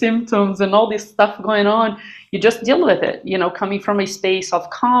these symptoms and all this stuff going on. You just deal with it, coming from a space of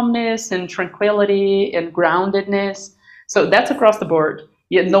calmness and tranquility and groundedness. So that's across the board.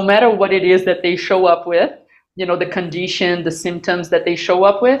 No matter what it is that they show up with, the condition, the symptoms that they show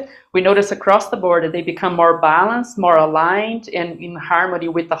up with, we notice across the board that they become more balanced, more aligned, and in harmony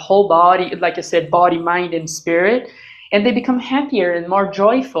with the whole body, like I said, body, mind, and spirit. And they become happier and more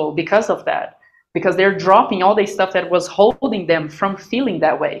joyful because of that, because they're dropping all the stuff that was holding them from feeling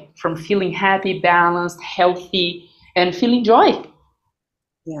that way, from feeling happy, balanced, healthy, and feeling joy.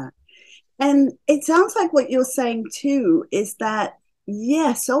 Yeah. And it sounds like what you're saying too is that,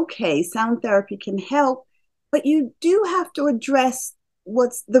 yes, okay, sound therapy can help, but you do have to address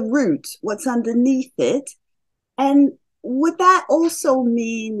what's the root, what's underneath it. And would that also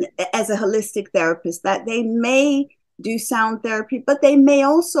mean, as a holistic therapist, that they may do sound therapy, but they may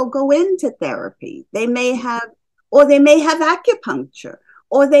also go into therapy? They may have acupuncture,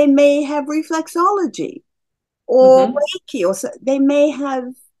 or they may have reflexology, or Reiki, or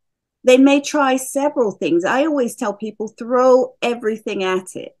they may try several things. I always tell people, throw everything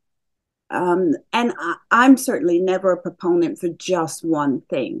at it. And I'm certainly never a proponent for just one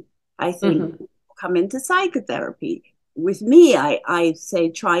thing. I think come into psychotherapy. With me, I say,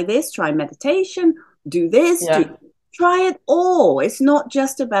 try this, try meditation, do this, try it all. It's not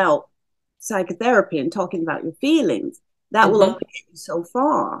just about psychotherapy and talking about your feelings. That will only get you so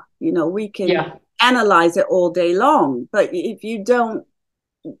far. We can analyze it all day long, but if you don't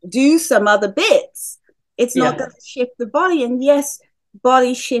do some other bits, it's not going to shift the body. And yes,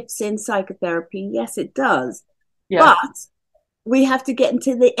 body shifts in psychotherapy. Yes, it does. But we have to get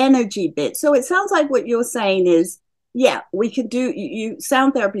into the energy bit. So it sounds like what you're saying is, we could do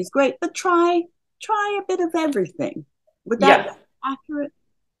sound therapy is great, but try a bit of everything. Would that be accurate?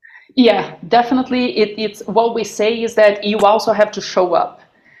 Yeah, definitely. It's what we say is that you also have to show up.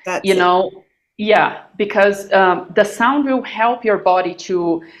 That's it. Yeah, because the sound will help your body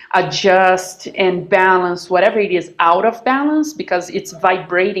to adjust and balance whatever it is out of balance, because it's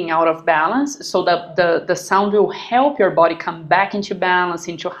vibrating out of balance. So the sound will help your body come back into balance,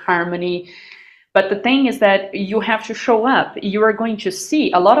 into harmony. But the thing is that you have to show up. You are going to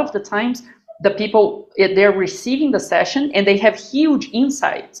see a lot of the times the people, they're receiving the session and they have huge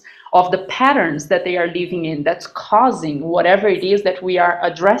insights of the patterns that they are living in that's causing whatever it is that we are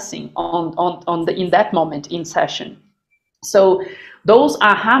addressing in that moment in session. So those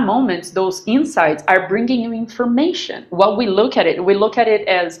aha moments, those insights are bringing you information. What we look at it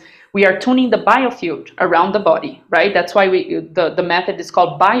as we are tuning the biofield around the body, right? That's why the method is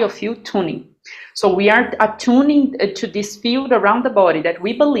called biofield tuning. So we are attuning to this field around the body that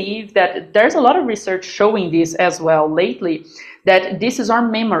we believe that there's a lot of research showing this as well lately, that this is our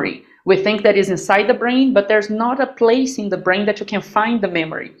memory. We think that is inside the brain, but there's not a place in the brain that you can find the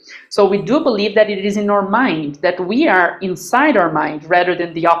memory. So we do believe that it is in our mind, that we are inside our mind rather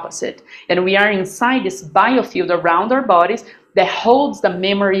than the opposite. And we are inside this biofield around our bodies that holds the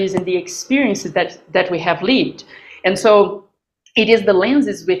memories and the experiences that we have lived. And so it is the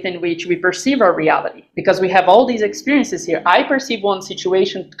lenses within which we perceive our reality, because we have all these experiences here. I perceive one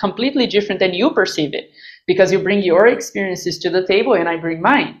situation completely different than you perceive it, because you bring your experiences to the table and I bring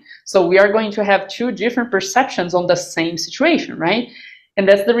mine. So we are going to have two different perceptions on the same situation, right? And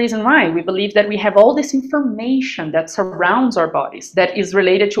that's the reason why we believe that we have all this information that surrounds our bodies, that is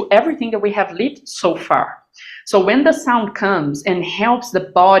related to everything that we have lived so far. So when the sound comes and helps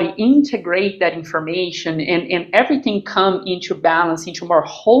the body integrate that information and everything come into balance, into more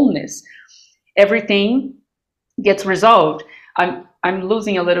wholeness, everything gets resolved. I'm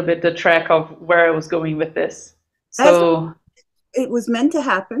losing a little bit the track of where I was going with this. So it was meant to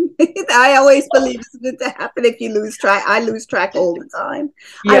happen. I always believe it's meant to happen. If you lose track, I lose track all the time.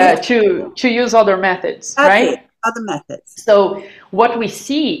 Yeah, to use other methods, right? Other methods. So what we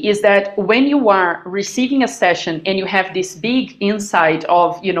see is that when you are receiving a session and you have this big insight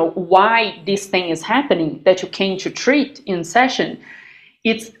of, you know, why this thing is happening that you came to treat in session,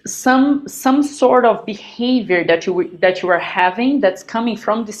 it's some sort of behavior that you are having that's coming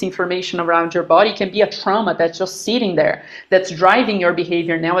from this information around your body. It can be a trauma that's just sitting there, that's driving your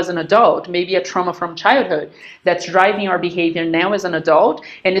behavior now as an adult, maybe a trauma from childhood that's driving our behavior now as an adult,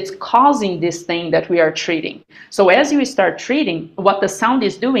 and it's causing this thing that we are treating. So as you start treating, what the sound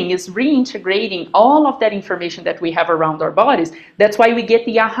is doing is reintegrating all of that information that we have around our bodies. That's why we get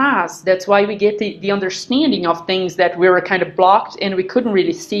the ahas. That's why we get the understanding of things that we were kind of blocked and we couldn't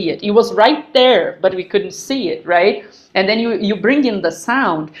really see it. It was right there, but we couldn't see it, right? And then you bring in the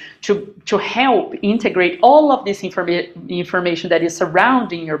sound to help integrate all of this information that is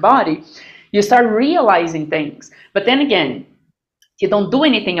surrounding your body. You start realizing things. But then again, if you don't do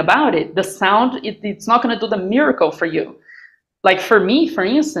anything about it, the sound, it's not going to do the miracle for you. Like for me, for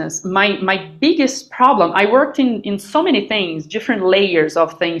instance, my biggest problem, I worked in so many things, different layers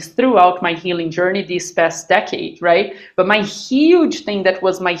of things throughout my healing journey this past decade, right? But my huge thing that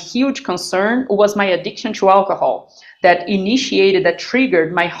was my huge concern was my addiction to alcohol. That initiated, that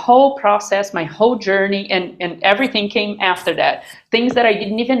triggered my whole process, my whole journey, and everything came after that. Things that I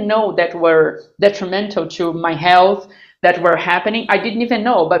didn't even know that were detrimental to my health, that were happening, I didn't even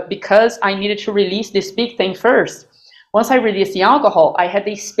know, but because I needed to release this big thing first. Once I released the alcohol, I had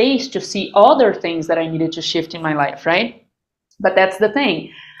the space to see other things that I needed to shift in my life, right? But that's the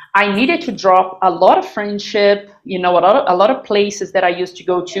thing. I needed to drop a lot of friendship, you know, a lot of places that I used to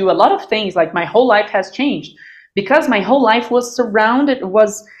go to, a lot of things, like my whole life has changed. Because my whole life was surrounded,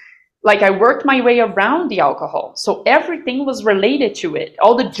 was like I worked my way around the alcohol. So everything was related to it.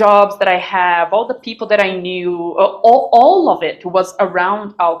 All the jobs that I have, all the people that I knew, all of it was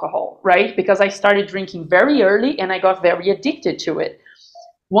around alcohol, right? Because I started drinking very early and I got very addicted to it.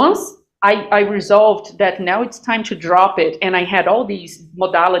 Once I resolved that now it's time to drop it, and I had all these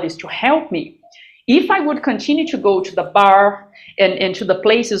modalities to help me. If I would continue to go to the bar and to the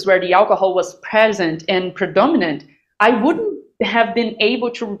places where the alcohol was present and predominant, I wouldn't have been able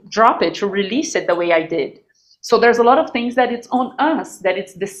to drop it, to release it the way I did. So there's a lot of things that it's on us, that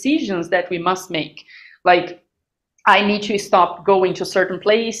it's decisions that we must make. Like, I need to stop going to certain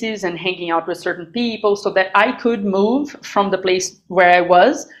places and hanging out with certain people so that I could move from the place where I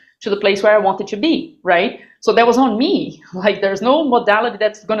was to the place where I wanted to be, right? So that was on me. Like, there's no modality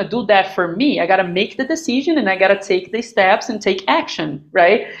that's going to do that for me. I got to make the decision and I got to take the steps and take action,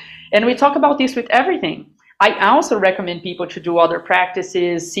 right? And we talk about this with everything. I also recommend people to do other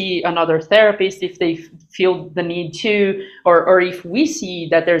practices, see another therapist if they feel the need to, or if we see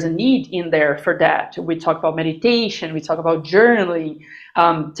that there's a need in there for that. We talk about meditation, we talk about journaling,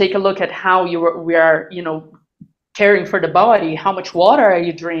 take a look at how we are, you know, caring for the body, how much water are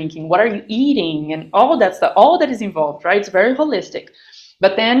you drinking, what are you eating, and all that stuff, all that is involved, right? It's very holistic.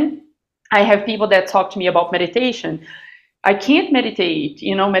 But then I have people that talk to me about meditation. I can't meditate,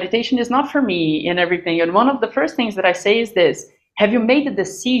 you know, meditation is not for me and everything. And one of the first things that I say is this: have you made the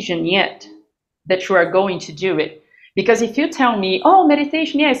decision yet that you are going to do it? Because if you tell me, oh,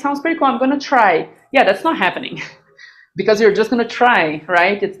 meditation, yeah, it sounds pretty cool, I'm going to try. Yeah, that's not happening. Because you're just going to try,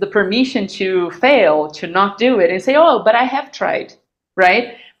 right? It's the permission to fail, to not do it, and say, oh, but I have tried,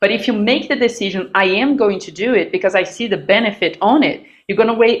 right? But if you make the decision, I am going to do it because I see the benefit on it, you're going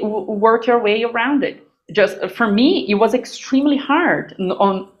to work your way around it. Just for me, it was extremely hard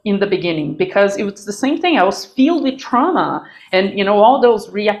in the beginning because it was the same thing. I was filled with trauma and, you know, all those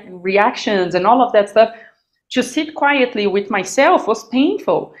reactions and all of that stuff. to sit quietly with myself was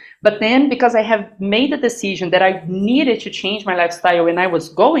painful. But then, because I have made the decision that I needed to change my lifestyle and I was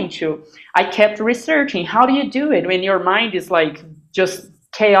going to, I kept researching. How do you do it when your mind is like just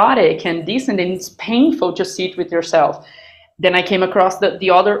chaotic and decent, and it's painful to sit with yourself? Then I came across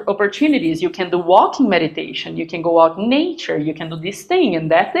the other opportunities. You can do walking meditation, you can go out in nature, you can do this thing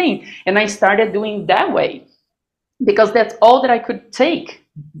and that thing. And I started doing that way because that's all that I could take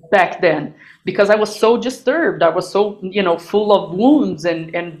back then, because I was so disturbed. I was so, full of wounds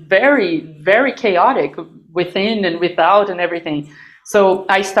and very, very chaotic within and without and everything. So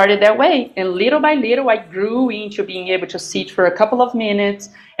I started that way, and little by little I grew into being able to sit for a couple of minutes,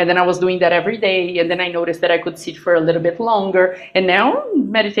 and then I was doing that every day, and then I noticed that I could sit for a little bit longer, and now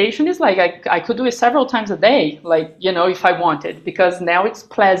meditation is like I could do it several times a day, like, if I wanted, because now it's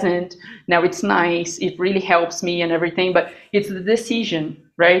pleasant, now it's nice, it really helps me and everything. But it's the decision,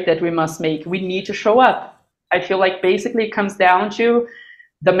 right, that we must make. We need to show up. I feel like basically it comes down to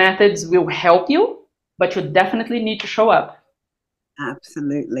the methods will help you, but you definitely need to show up.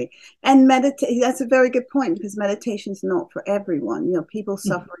 Absolutely. And that's a very good point, because meditation is not for everyone. People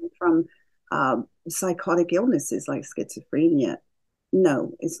suffering from psychotic illnesses like schizophrenia,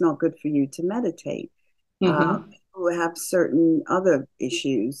 no, it's not good for you to meditate. People who have certain other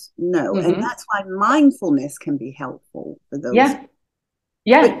issues, no. And that's why mindfulness can be helpful for those.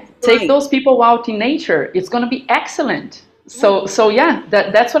 Yeah. Take those people out in nature. It's going to be excellent. So yeah,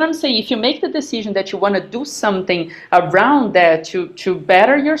 that's what I'm saying. If you make the decision that you want to do something around that to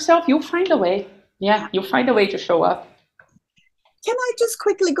better yourself, you'll find a way. Yeah, you'll find a way to show up. Can I just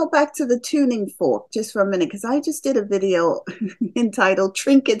quickly go back to the tuning fork just for a minute? Because I just did a video entitled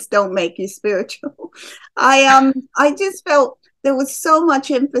 "Trinkets Don't Make You Spiritual." I just felt there was so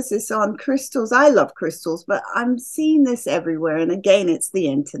much emphasis on crystals. I love crystals, but I'm seeing this everywhere. And again, it's the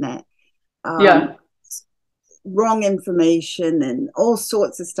internet. Wrong information and all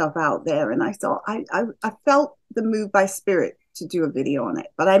sorts of stuff out there. And I thought I felt the move by spirit to do a video on it.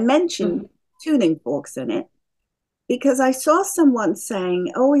 But I mentioned tuning forks in it because I saw someone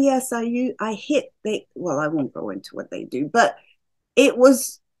saying, oh yes, I won't go into what they do, but it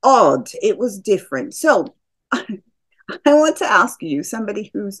was odd. It was different. So I want to ask you,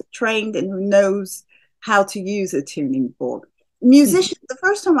 somebody who's trained and who knows how to use a tuning fork. Musicians, the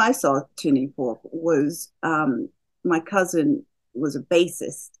first time I saw a tuning fork was my cousin was a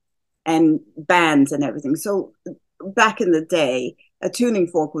bassist and bands and everything. So back in the day, a tuning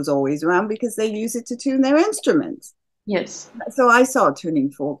fork was always around because they use it to tune their instruments. Yes. So I saw a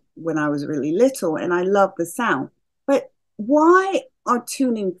tuning fork when I was really little, and I loved the sound. But why are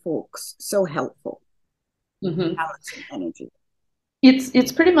tuning forks so helpful? Balancing energy.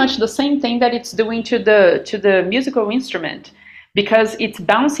 It's pretty much the same thing that it's doing to the musical instrument, because it's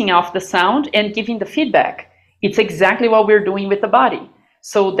bouncing off the sound and giving the feedback. It's exactly what we're doing with the body,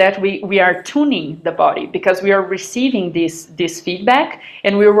 so that we are tuning the body, because we are receiving this feedback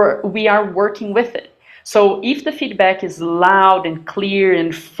and we are working with it. So if the feedback is loud and clear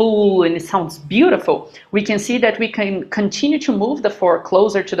and full and it sounds beautiful, we can see that we can continue to move the fork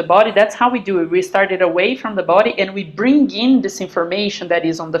closer to the body. That's how we do it. We started away from the body and we bring in this information that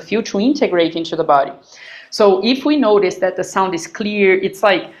is on the field to integrate into the body. So if we notice that the sound is clear, it's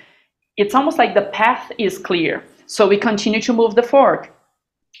almost like the path is clear. So we continue to move the fork.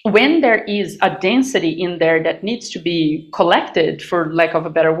 When there is a density in there that needs to be collected, for lack of a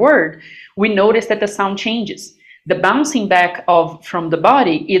better word, we notice that the sound changes. The bouncing back from the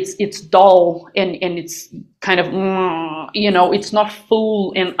body, it's dull and it's kind of, it's not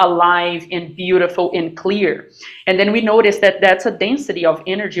full and alive and beautiful and clear. And then we notice that that's a density of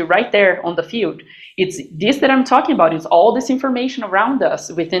energy right there on the field. It's this that I'm talking about. It's all this information around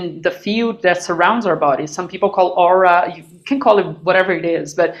us within the field that surrounds our body. Some people call aura. You can call it whatever it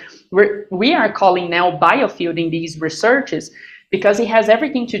is, but we are calling now biofield in these researches, because it has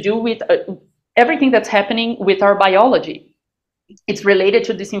everything to do with everything that's happening with our biology. It's related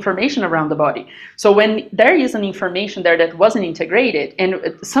to this information around the body. So when there is an information there that wasn't integrated,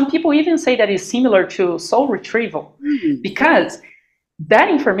 and some people even say that is similar to soul retrieval, because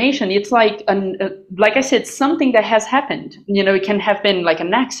that information, it's like I said, something that has happened. It can have been like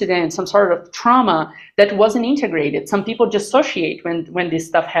an accident, some sort of trauma that wasn't integrated. Some people dissociate when this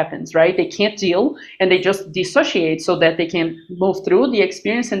stuff happens, right? They can't deal and they just dissociate so that they can move through the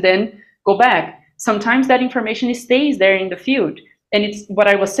experience and then go back. Sometimes that information stays there in the field. And it's what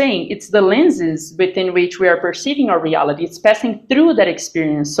I was saying, it's the lenses within which we are perceiving our reality. It's passing through that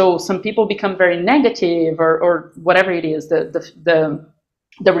experience. So some people become very negative or whatever it is, the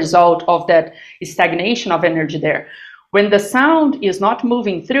result of that stagnation of energy there. When the sound is not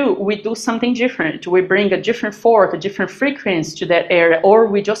moving through, we do something different. We bring a different fork, a different frequency to that area, or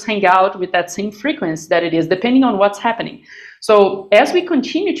we just hang out with that same frequency that it is, depending on what's happening. So as we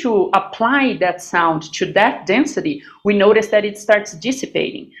continue to apply that sound to that density, we notice that it starts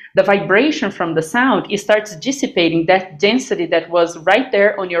dissipating. The vibration from the sound, it starts dissipating that density that was right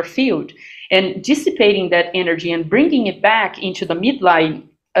there on your field, and dissipating that energy and bringing it back into the midline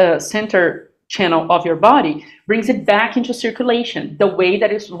center channel of your body, brings it back into circulation the way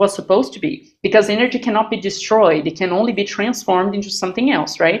that it was supposed to be, because energy cannot be destroyed. It can only be transformed into something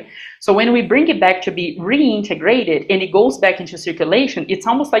else, right? So when we bring it back to be reintegrated and it goes back into circulation, it's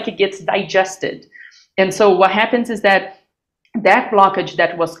almost like it gets digested. And so what happens is that that blockage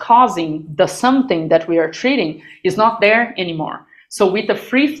that was causing the something that we are treating is not there anymore. So with the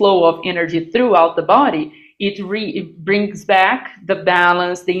free flow of energy throughout the body, it brings back the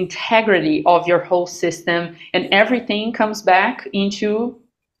balance, the integrity of your whole system, and everything comes back into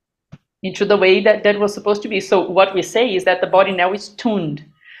the way that was supposed to be. So what we say is that the body now is tuned,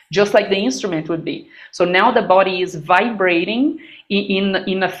 just like the instrument would be. So now the body is vibrating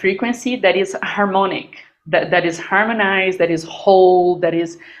in a frequency that is harmonic, that is harmonized, that is whole, that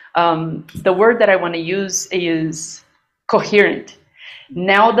is, the word that I want to use is coherent.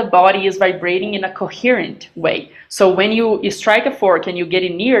 Now the body is vibrating in a coherent way. So when you strike a fork and you get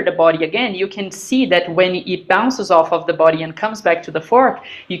it near the body again, you can see that when it bounces off of the body and comes back to the fork,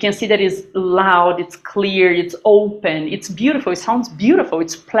 you can see that it's loud, it's clear, it's open, it's beautiful, it sounds beautiful,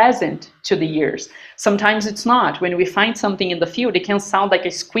 it's pleasant to the ears. Sometimes it's not. When we find something in the field, it can sound like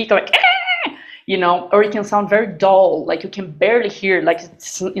a squeak, like, you know, or it can sound very dull, like you can barely hear, like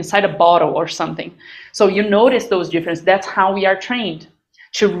it's inside a bottle or something. So you notice those differences. That's how we are trained,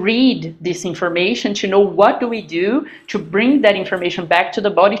 to read this information, to know what do we do to bring that information back to the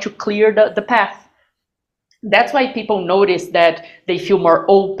body to clear the path. That's why people notice that they feel more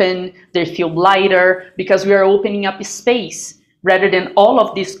open, they feel lighter, because we are opening up space rather than all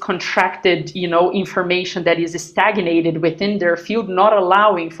of this contracted, you know, information that is stagnated within their field, not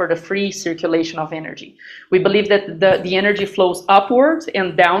allowing for the free circulation of energy. We believe that the energy flows upwards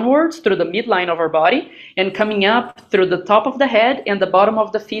and downwards through the midline of our body, and coming up through the top of the head and the bottom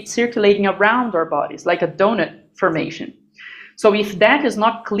of the feet, circulating around our bodies like a donut formation. So if that is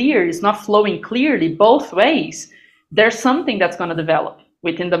not clear, it's not flowing clearly both ways, there's something that's going to develop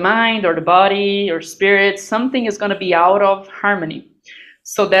within the mind or the body or spirit. Something is going to be out of harmony.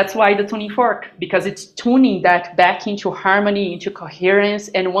 So that's why the tuning fork, because it's tuning that back into harmony, into coherence.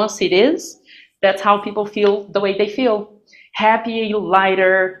 And once it is, that's how people feel the way they feel. Happy,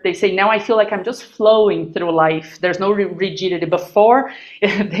 lighter. They say, now I feel like I'm just flowing through life. There's no rigidity. Before,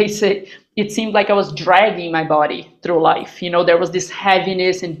 they say, it seemed like I was dragging my body through life. You know, there was this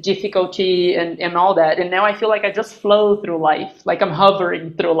heaviness and difficulty and all that. And now I feel like I just flow through life, like I'm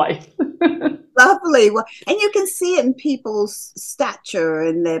hovering through life. Lovely. Well, and you can see it in people's stature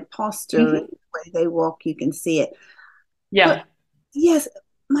and their posture and the way they walk. You can see it. Yeah. But yes,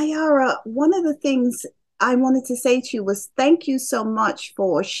 Mayara, one of the things I wanted to say to you was thank you so much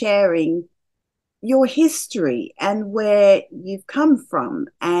for sharing your history and where you've come from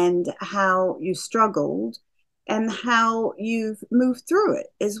and how you struggled and how you've moved through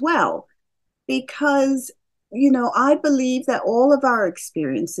it as well. Because, you know, I believe that all of our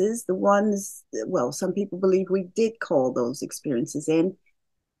experiences, the ones, well, some people believe we did call those experiences in,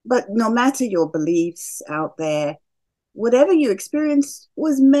 but no matter your beliefs out there, whatever you experienced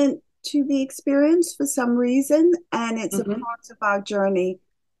was meant to be experienced for some reason, and it's a part of our journey,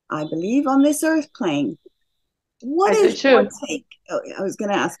 I believe, on this earth plane. What is your take? I was going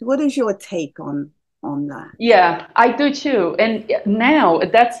to ask, what is your take on that? Yeah, I do too. And now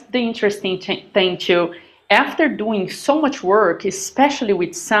that's the interesting thing too. After doing so much work, especially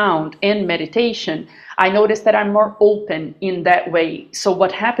with sound and meditation, I noticed that I'm more open in that way. So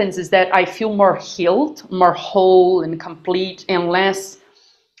what happens is that I feel more healed, more whole and complete, and less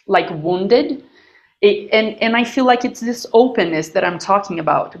like wounded. And I feel like it's this openness that I'm talking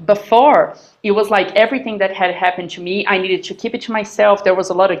about. Before, it was like everything that had happened to me, I needed to keep it to myself. There was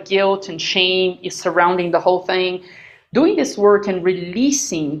a lot of guilt and shame surrounding the whole thing. Doing this work and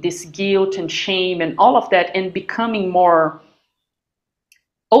releasing this guilt and shame and all of that, and becoming more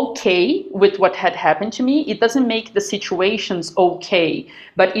okay with what had happened to me. It doesn't make the situations okay,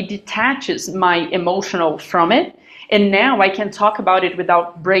 but it detaches my emotional from it. And now I can talk about it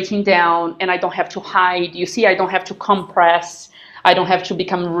without breaking down, and I don't have to hide. You see, I don't have to compress. I don't have to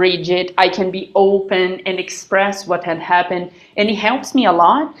become rigid. I can be open and express what had happened. And it helps me a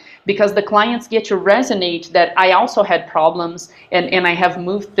lot because the clients get to resonate that I also had problems, and I have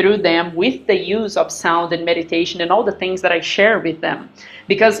moved through them with the use of sound and meditation and all the things that I share with them.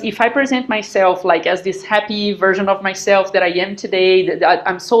 Because if I present myself like as this happy version of myself that I am today, that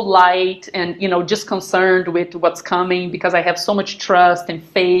I'm so light and, you know, just concerned with what's coming because I have so much trust and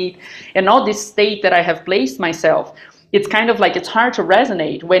faith and all this state that I have placed myself, it's kind of like it's hard to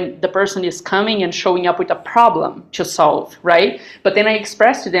resonate when the person is coming and showing up with a problem to solve, right? But then I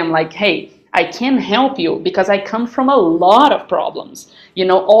express to them like, hey, I can help you because I come from a lot of problems. You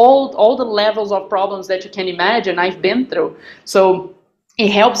know, all the levels of problems that you can imagine I've been through. So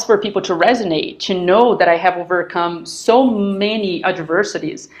it helps for people to resonate, to know that I have overcome so many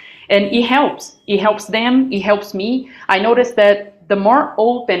adversities. And it helps. It helps them. It helps me. I noticed that the more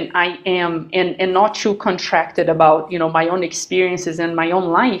open I am and not too contracted about, you know, my own experiences and my own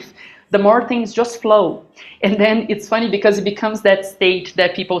life, the more things just flow. And then it's funny because it becomes that state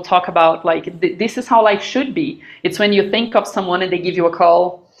that people talk about, like, this is how life should be. It's when you think of someone and they give you a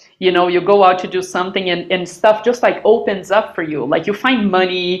call, you know, you go out to do something and stuff just like opens up for you. Like you find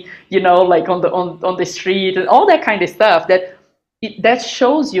money, you know, like on the street and all that kind of stuff that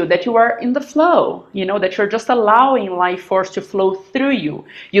shows you that you are in the flow, you know, that you're just allowing life force to flow through you.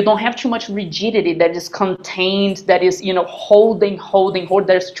 You don't have too much rigidity that is contained, that is, you know, holding.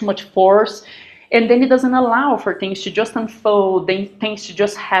 There's too much force. And then it doesn't allow for things to just unfold, things to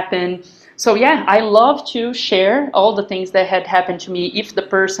just happen. So yeah, I love to share all the things that had happened to me if the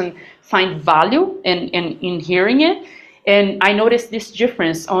person finds value in hearing it. And I noticed this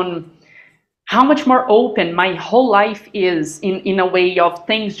difference on how much more open my whole life is in a way of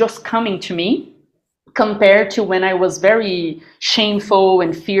things just coming to me compared to when I was very shameful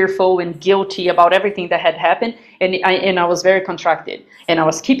and fearful and guilty about everything that had happened. And I was very contracted and I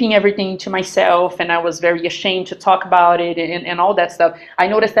was keeping everything to myself and I was very ashamed to talk about it and all that stuff. I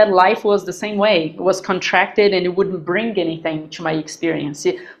noticed that life was the same way. It was contracted and it wouldn't bring anything to my experience.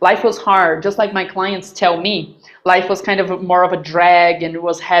 Life was hard, just like my clients tell me. Life was kind of more of a drag and it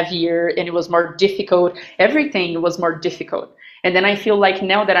was heavier and it was more difficult. Everything was more difficult. And then I feel like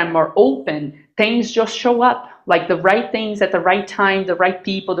now that I'm more open, things just show up, like the right things at the right time, the right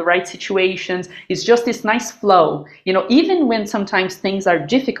people, the right situations. It's just this nice flow. You know, even when sometimes things are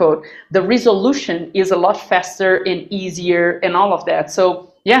difficult, the resolution is a lot faster and easier and all of that. So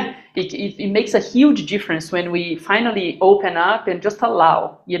yeah, it makes a huge difference when we finally open up and just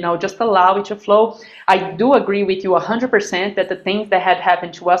allow, you know, just allow it to flow. I do agree with you 100% that the things that had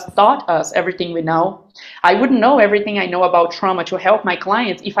happened to us taught us everything we know. I wouldn't know everything I know about trauma to help my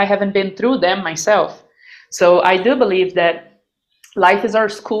clients if I haven't been through them myself. So I do believe that life is our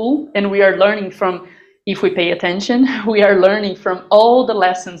school and we are learning from, if we pay attention, we are learning from all the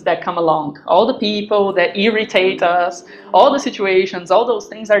lessons that come along. All the people that irritate us, all the situations, all those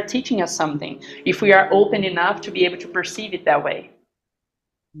things are teaching us something if we are open enough to be able to perceive it that way.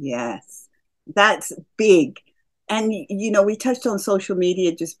 Yes, that's big. And, you know, we touched on social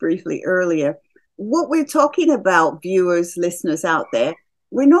media just briefly earlier. What we're talking about, viewers, listeners out there,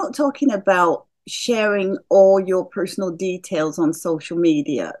 we're not talking about sharing all your personal details on social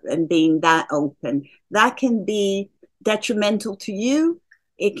media and being that open. That can be detrimental to you.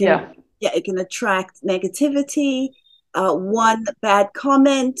 It can, it can attract negativity. One bad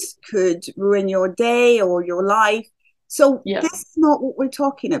comment could ruin your day or your life. So this is not what we're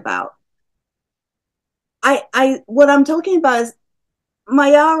talking about. What I'm talking about is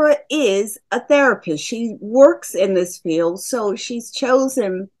Mayara is a therapist. She works in this field, so she's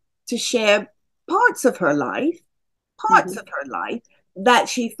chosen to share parts of her life that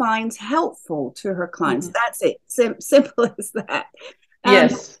she finds helpful to her clients. That's it. Simple as that.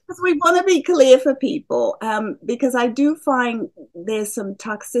 Yes. Because we want to be clear for people, because I do find there's some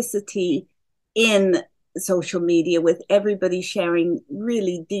toxicity in social media with everybody sharing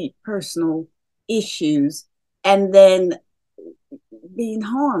really deep personal issues and then being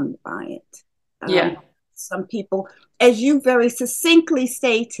harmed by it. Some people, as you very succinctly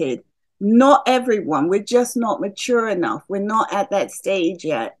stated, not everyone, we're just not mature enough. We're not at that stage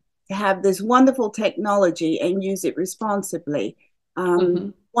yet to have this wonderful technology and use it responsibly.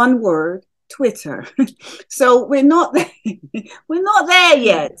 One word, Twitter. So we're not there. We're not there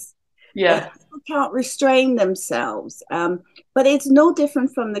yet. People can't restrain themselves. But it's no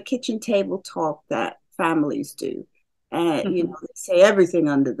different from the kitchen table talk that families do. You know, they say everything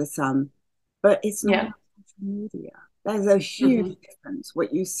under the sun, but it's not on social media. There's a huge difference.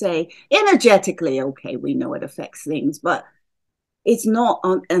 What you say energetically, okay, we know it affects things, but it's not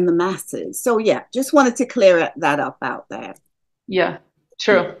on in the masses. So yeah, just wanted to clear that up out there. Yeah,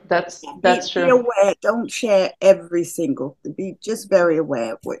 true. That's Be true. aware. Don't share every single. Be just very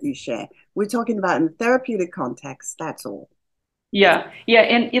aware of what you share. We're talking about in the therapeutic context. That's all. Yeah, yeah,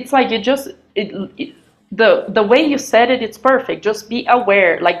 and it's like the way you said it, it's perfect. Just be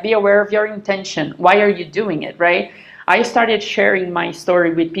aware, like be aware of your intention. Why are you doing it, right? I started sharing my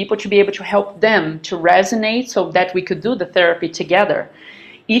story with people to be able to help them to resonate so that we could do the therapy together.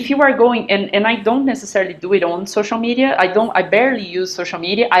 If you are going, and I don't necessarily do it on social media. I barely use social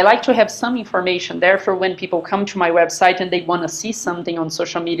media. I like to have some information there for when people come to my website and they want to see something on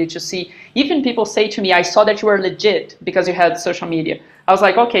social media to see. Even people say to me, I saw that you were legit because you had social media. I was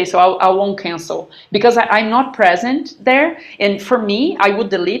like, okay, so I won't cancel because I'm not present there. And for me, I would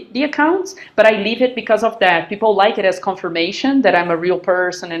delete the accounts, but I leave it because of that. People like it as confirmation that I'm a real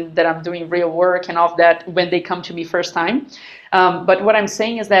person and that I'm doing real work and all of that when they come to me first time. But what I'm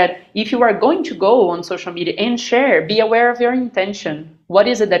saying is that if you are going to go on social media and share, be aware of your intention. What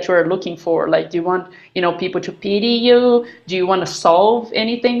is it that you are looking for? Like, do you want, people to pity you? Do you want to solve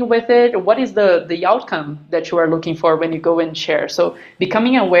anything with it? What is the outcome that you are looking for when you go and share? So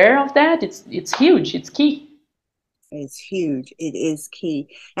becoming aware of that, it's huge. It's key. It's huge. It is key.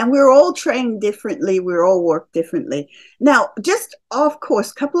 And we're all trained differently. We're all work differently. Now, just of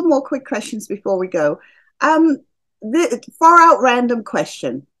course, a couple of more quick questions before we go. The far out random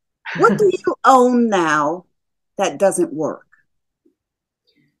question. What do you own now that doesn't work?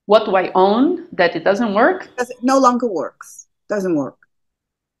 What do I own that it doesn't work? It no longer works. Doesn't work.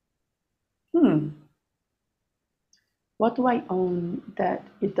 What do I own that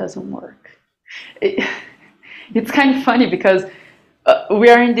it doesn't work? It's kind of funny because we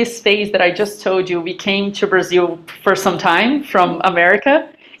are in this phase that I just told you. We came to Brazil for some time from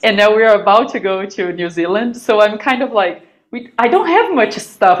America, and now we're about to go to New Zealand. So I'm kind of like, I don't have much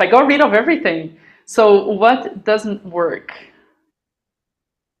stuff. I got rid of everything. So what doesn't work?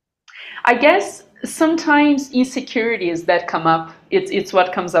 I guess sometimes insecurities that come up, it's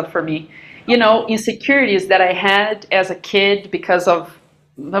what comes up for me. Insecurities that I had as a kid because of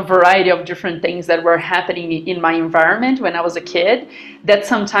a variety of different things that were happening in my environment when I was a kid that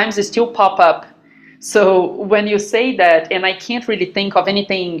sometimes they still pop up. So when you say that, and I can't really think of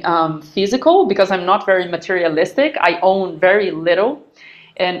anything physical because I'm not very materialistic, I own very little.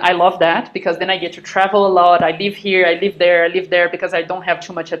 And I love that because then I get to travel a lot. I live here, I live there because I don't have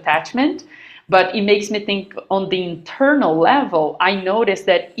too much attachment. But it makes me think on the internal level, I notice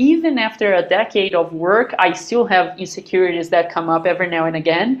that even after a decade of work, I still have insecurities that come up every now and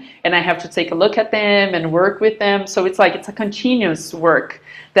again. And I have to take a look at them and work with them. So it's like it's a continuous work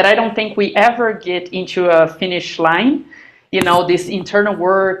that I don't think we ever get into a finish line. This internal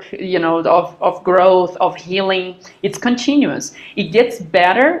work, of growth, of healing, it's continuous. It gets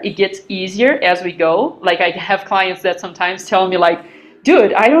better, it gets easier as we go. Like I have clients that sometimes tell me like,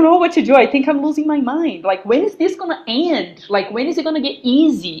 dude, I don't know what to do. I think I'm losing my mind. Like, when is this gonna end? Like, when is it gonna get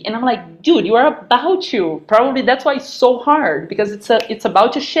easy? And I'm like, dude, you are about to. Probably that's why it's so hard because it's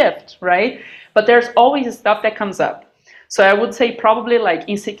about to shift, right? But there's always stuff that comes up. So I would say probably like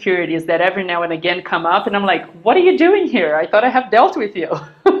insecurities that every now and again come up, and I'm like, what are you doing here? I thought I have dealt with you.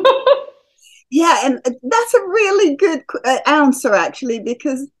 Yeah, and that's a really good answer, actually,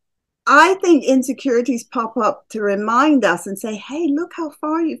 because I think insecurities pop up to remind us and say, hey, look how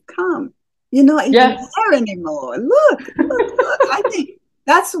far you've come. You're not even there anymore. Look. I think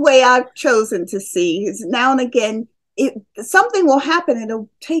that's the way I've chosen to see is now and again, something will happen. It'll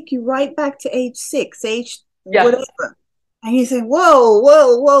take you right back to age 6, whatever. And you say,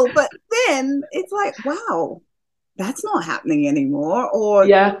 whoa. But then it's like, wow, that's not happening anymore. Or,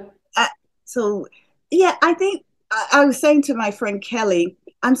 so, yeah, I think I was saying to my friend Kelly,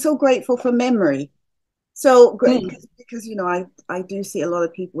 I'm so grateful for memory. So great because I do see a lot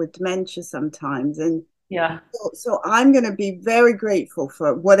of people with dementia sometimes, and so I'm going to be very grateful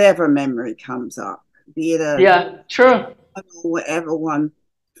for whatever memory comes up, be it whatever one.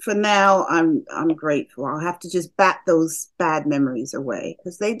 For now, I'm grateful. I'll have to just bat those bad memories away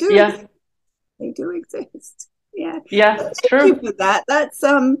because they do exist. Yeah. Thank you for that.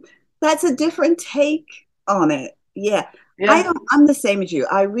 That's a different take on it. Yeah. I'm the same as you.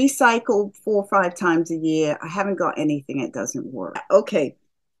 I recycle 4 or 5 times a year. I haven't got anything that doesn't work. Okay.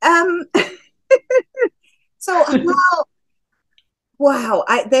 So wow,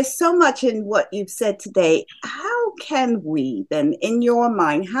 there's so much in what you've said today. How can we then, in your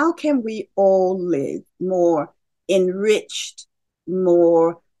mind, how can we all live more enriched,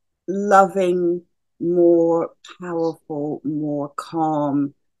 more loving, more powerful, more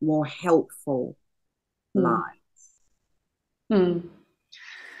calm, more helpful lives?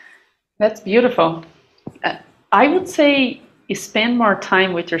 That's beautiful. I would say spend more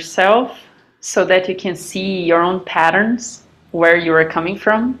time with yourself so that you can see your own patterns, where you are coming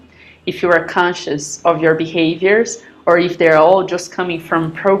from, if you are conscious of your behaviors, or if they're all just coming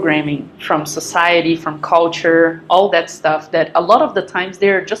from programming, from society, from culture, all that stuff that a lot of the times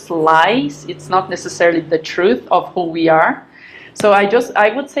they're just lies. It's not necessarily the truth of who we are. So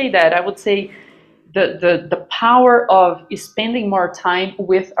I would say that, I would say the power of spending more time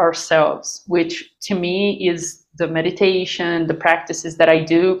with ourselves, which to me is the meditation, the practices that I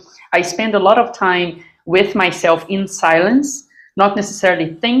do. I spend a lot of time with myself in silence, not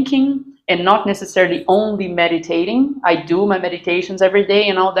necessarily thinking and not necessarily only meditating. I do my meditations every day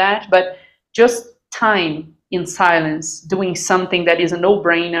and all that, but just time in silence, doing something that is a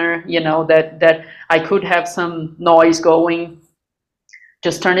no-brainer, you know, that I could have some noise going.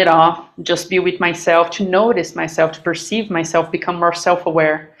 Just turn it off, just be with myself, to notice myself, to perceive myself, become more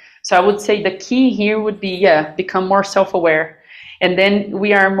self-aware. So I would say the key here would be, yeah, become more self-aware. And then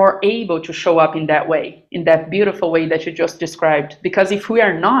we are more able to show up in that way, in that beautiful way that you just described. Because if we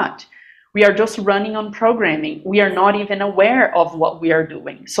are not, we are just running on programming. We are not even aware of what we are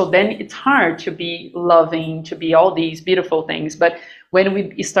doing. So then it's hard to be loving, to be all these beautiful things. But when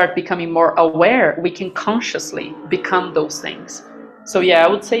we start becoming more aware, we can consciously become those things. So yeah, I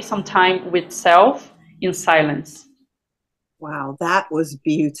would say some time with self in silence. Wow, that was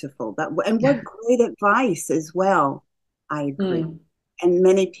beautiful. And what great advice as well. I agree. And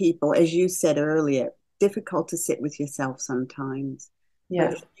many people, as you said earlier, difficult to sit with yourself sometimes. Yeah.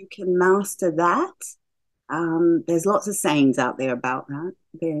 But if you can master that, there's lots of sayings out there about that,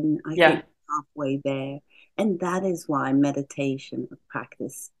 then I think halfway there. And that is why meditation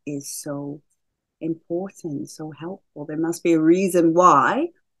practice is so important, so helpful. There must be a reason why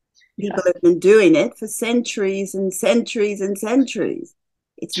people have been doing it for centuries and centuries and centuries.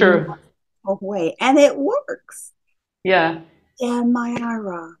 It's true way, and it works. Yeah,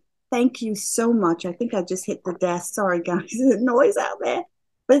 Mayara, thank you so much. I think I just hit the desk. Sorry, guys, there's noise out there.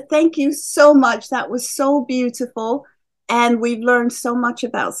 But thank you so much. That was so beautiful, and we've learned so much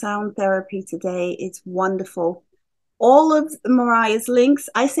about sound therapy today. It's wonderful. All of Mariah's links,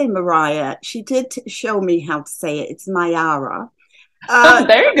 I say Mariah, she did show me how to say it. It's Mayara.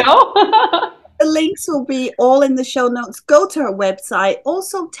 There you go. The links will be all in the show notes. Go to her website.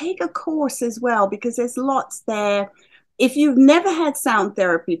 Also take a course as well, because there's lots there. If you've never had sound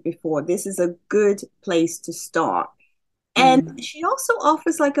therapy before, this is a good place to start. And she also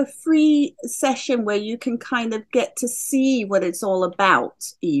offers like a free session where you can kind of get to see what it's all about,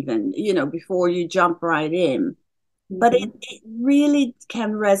 even, you know, before you jump right in. But it really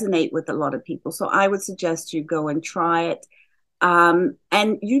can resonate with a lot of people. So I would suggest you go and try it.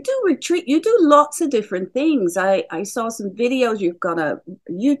 And you do retreat, you do lots of different things. I saw some videos, you've got a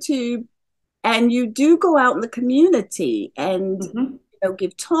YouTube, and you do go out in the community and you know,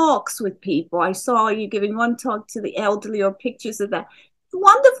 give talks with people. I saw you giving one talk to the elderly, or pictures of that.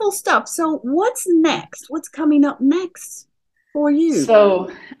 Wonderful stuff. So what's next? What's coming up next for you? So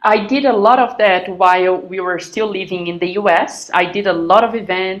I did a lot of that while we were still living in the US. I did a lot of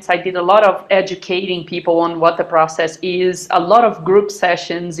events. I did a lot of educating people on what the process is, a lot of group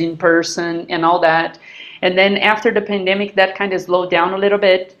sessions in person and all that. And then after the pandemic, that kind of slowed down a little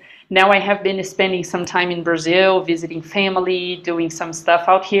bit. Now I have been spending some time in Brazil, visiting family, doing some stuff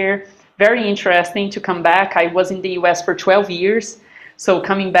out here. Very interesting to come back. I was in the US for 12 years. So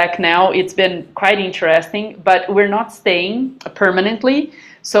coming back now, it's been quite interesting, but we're not staying permanently.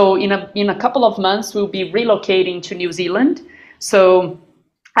 So in a couple of months, we'll be relocating to New Zealand. So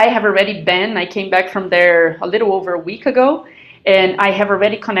I have already been, I came back from there a little over a week ago, and I have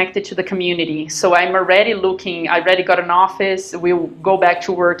already connected to the community. So I'm already looking, I already got an office. We'll go back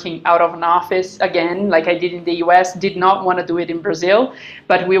to working out of an office again, like I did in the US. Did not want to do it in Brazil,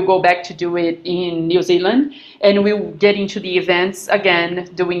 but we'll go back to do it in New Zealand. And we'll get into the events again,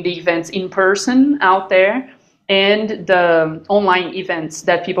 doing the events in person out there, and the online events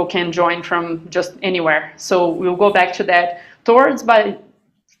that people can join from just anywhere. So we'll go back to that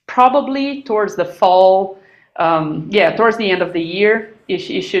probably towards the fall. Towards the end of the year, you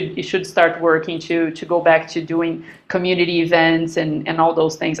should start working to go back to doing community events and all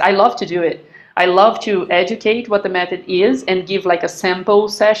those things. I love to do it. I love to educate what the method is and give like a sample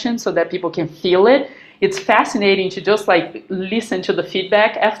session so that people can feel it. It's fascinating to just like listen to the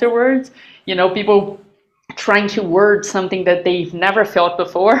feedback afterwards. You know, people trying to word something that they've never felt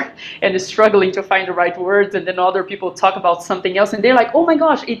before and is struggling to find the right words, and then other people talk about something else and they're like, oh my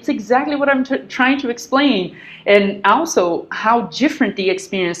gosh, it's exactly what I'm trying to explain. And also how different the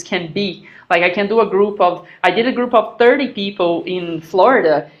experience can be. Like I did a group of 30 people in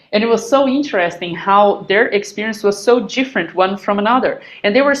Florida, And it was so interesting how their experience was so different one from another.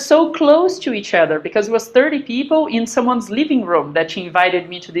 And they were so close to each other because it was 30 people in someone's living room that she invited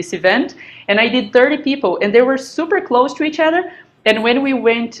me to this event. And I did 30 people, and they were super close to each other. And when we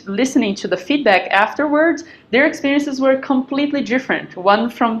went listening to the feedback afterwards, their experiences were completely different, one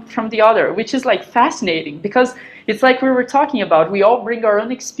from the other, which is like fascinating because it's like we were talking about, we all bring our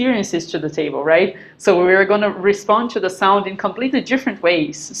own experiences to the table, right? So we're going to respond to the sound in completely different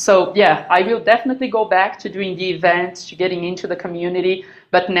ways. So yeah, I will definitely go back to doing the events, to getting into the community,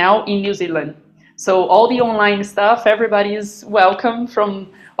 but now in New Zealand. So all the online stuff, everybody is welcome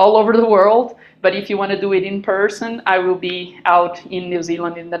from all over the world. But if you want to do it in person, I will be out in New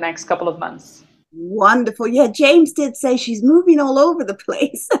Zealand in the next couple of months. Wonderful. Yeah, James did say she's moving all over the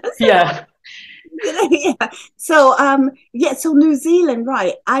place. Yeah. Yeah. So so New Zealand,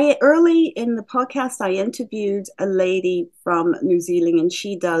 right. Early in the podcast I interviewed a lady from New Zealand, and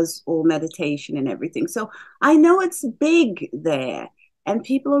she does all meditation and everything. So I know it's big there and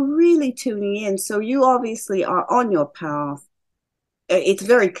people are really tuning in. So you obviously are on your path. It's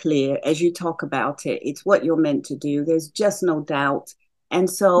very clear as you talk about it. It's what you're meant to do. There's just no doubt. And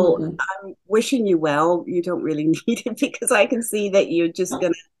so I'm wishing you well. You don't really need it because I can see that you're just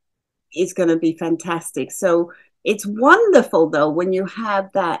it's going to be fantastic. So it's wonderful, though, when you have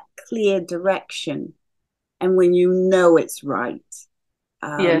that clear direction and when you know it's right.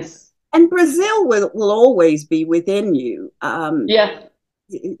 Yes. And Brazil will always be within you. Yeah.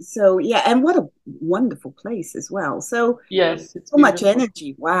 So, yeah, and what a wonderful place as well. So, yes, it's so much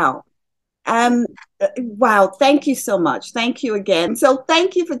energy. Wow. Wow. Thank you so much. Thank you again. So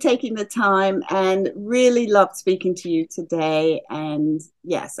thank you for taking the time, and really loved speaking to you today. And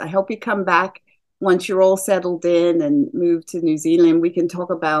yes, I hope you come back once you're all settled in and move to New Zealand. We can talk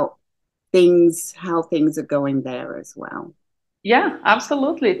about how things are going there as well. Yeah,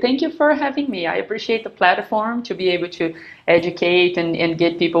 absolutely. Thank you for having me. I appreciate the platform to be able to educate and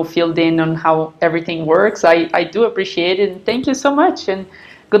get people filled in on how everything works. I do appreciate it. And thank you so much. And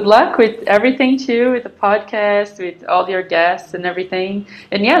good luck with everything too, with the podcast, with all your guests and everything.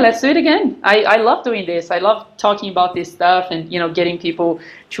 And yeah, let's do it again. I love doing this. I love talking about this stuff and, getting people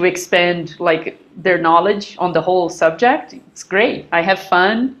to expand like their knowledge on the whole subject. It's great. I have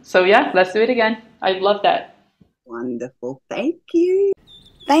fun. So yeah, let's do it again. I love that. Wonderful. Thank you.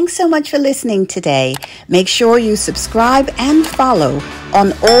 Thanks so much for listening today. Make sure you subscribe and follow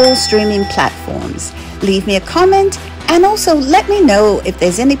on all streaming platforms. Leave me a comment and also let me know if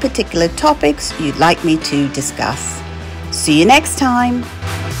there's any particular topics you'd like me to discuss. See you next time.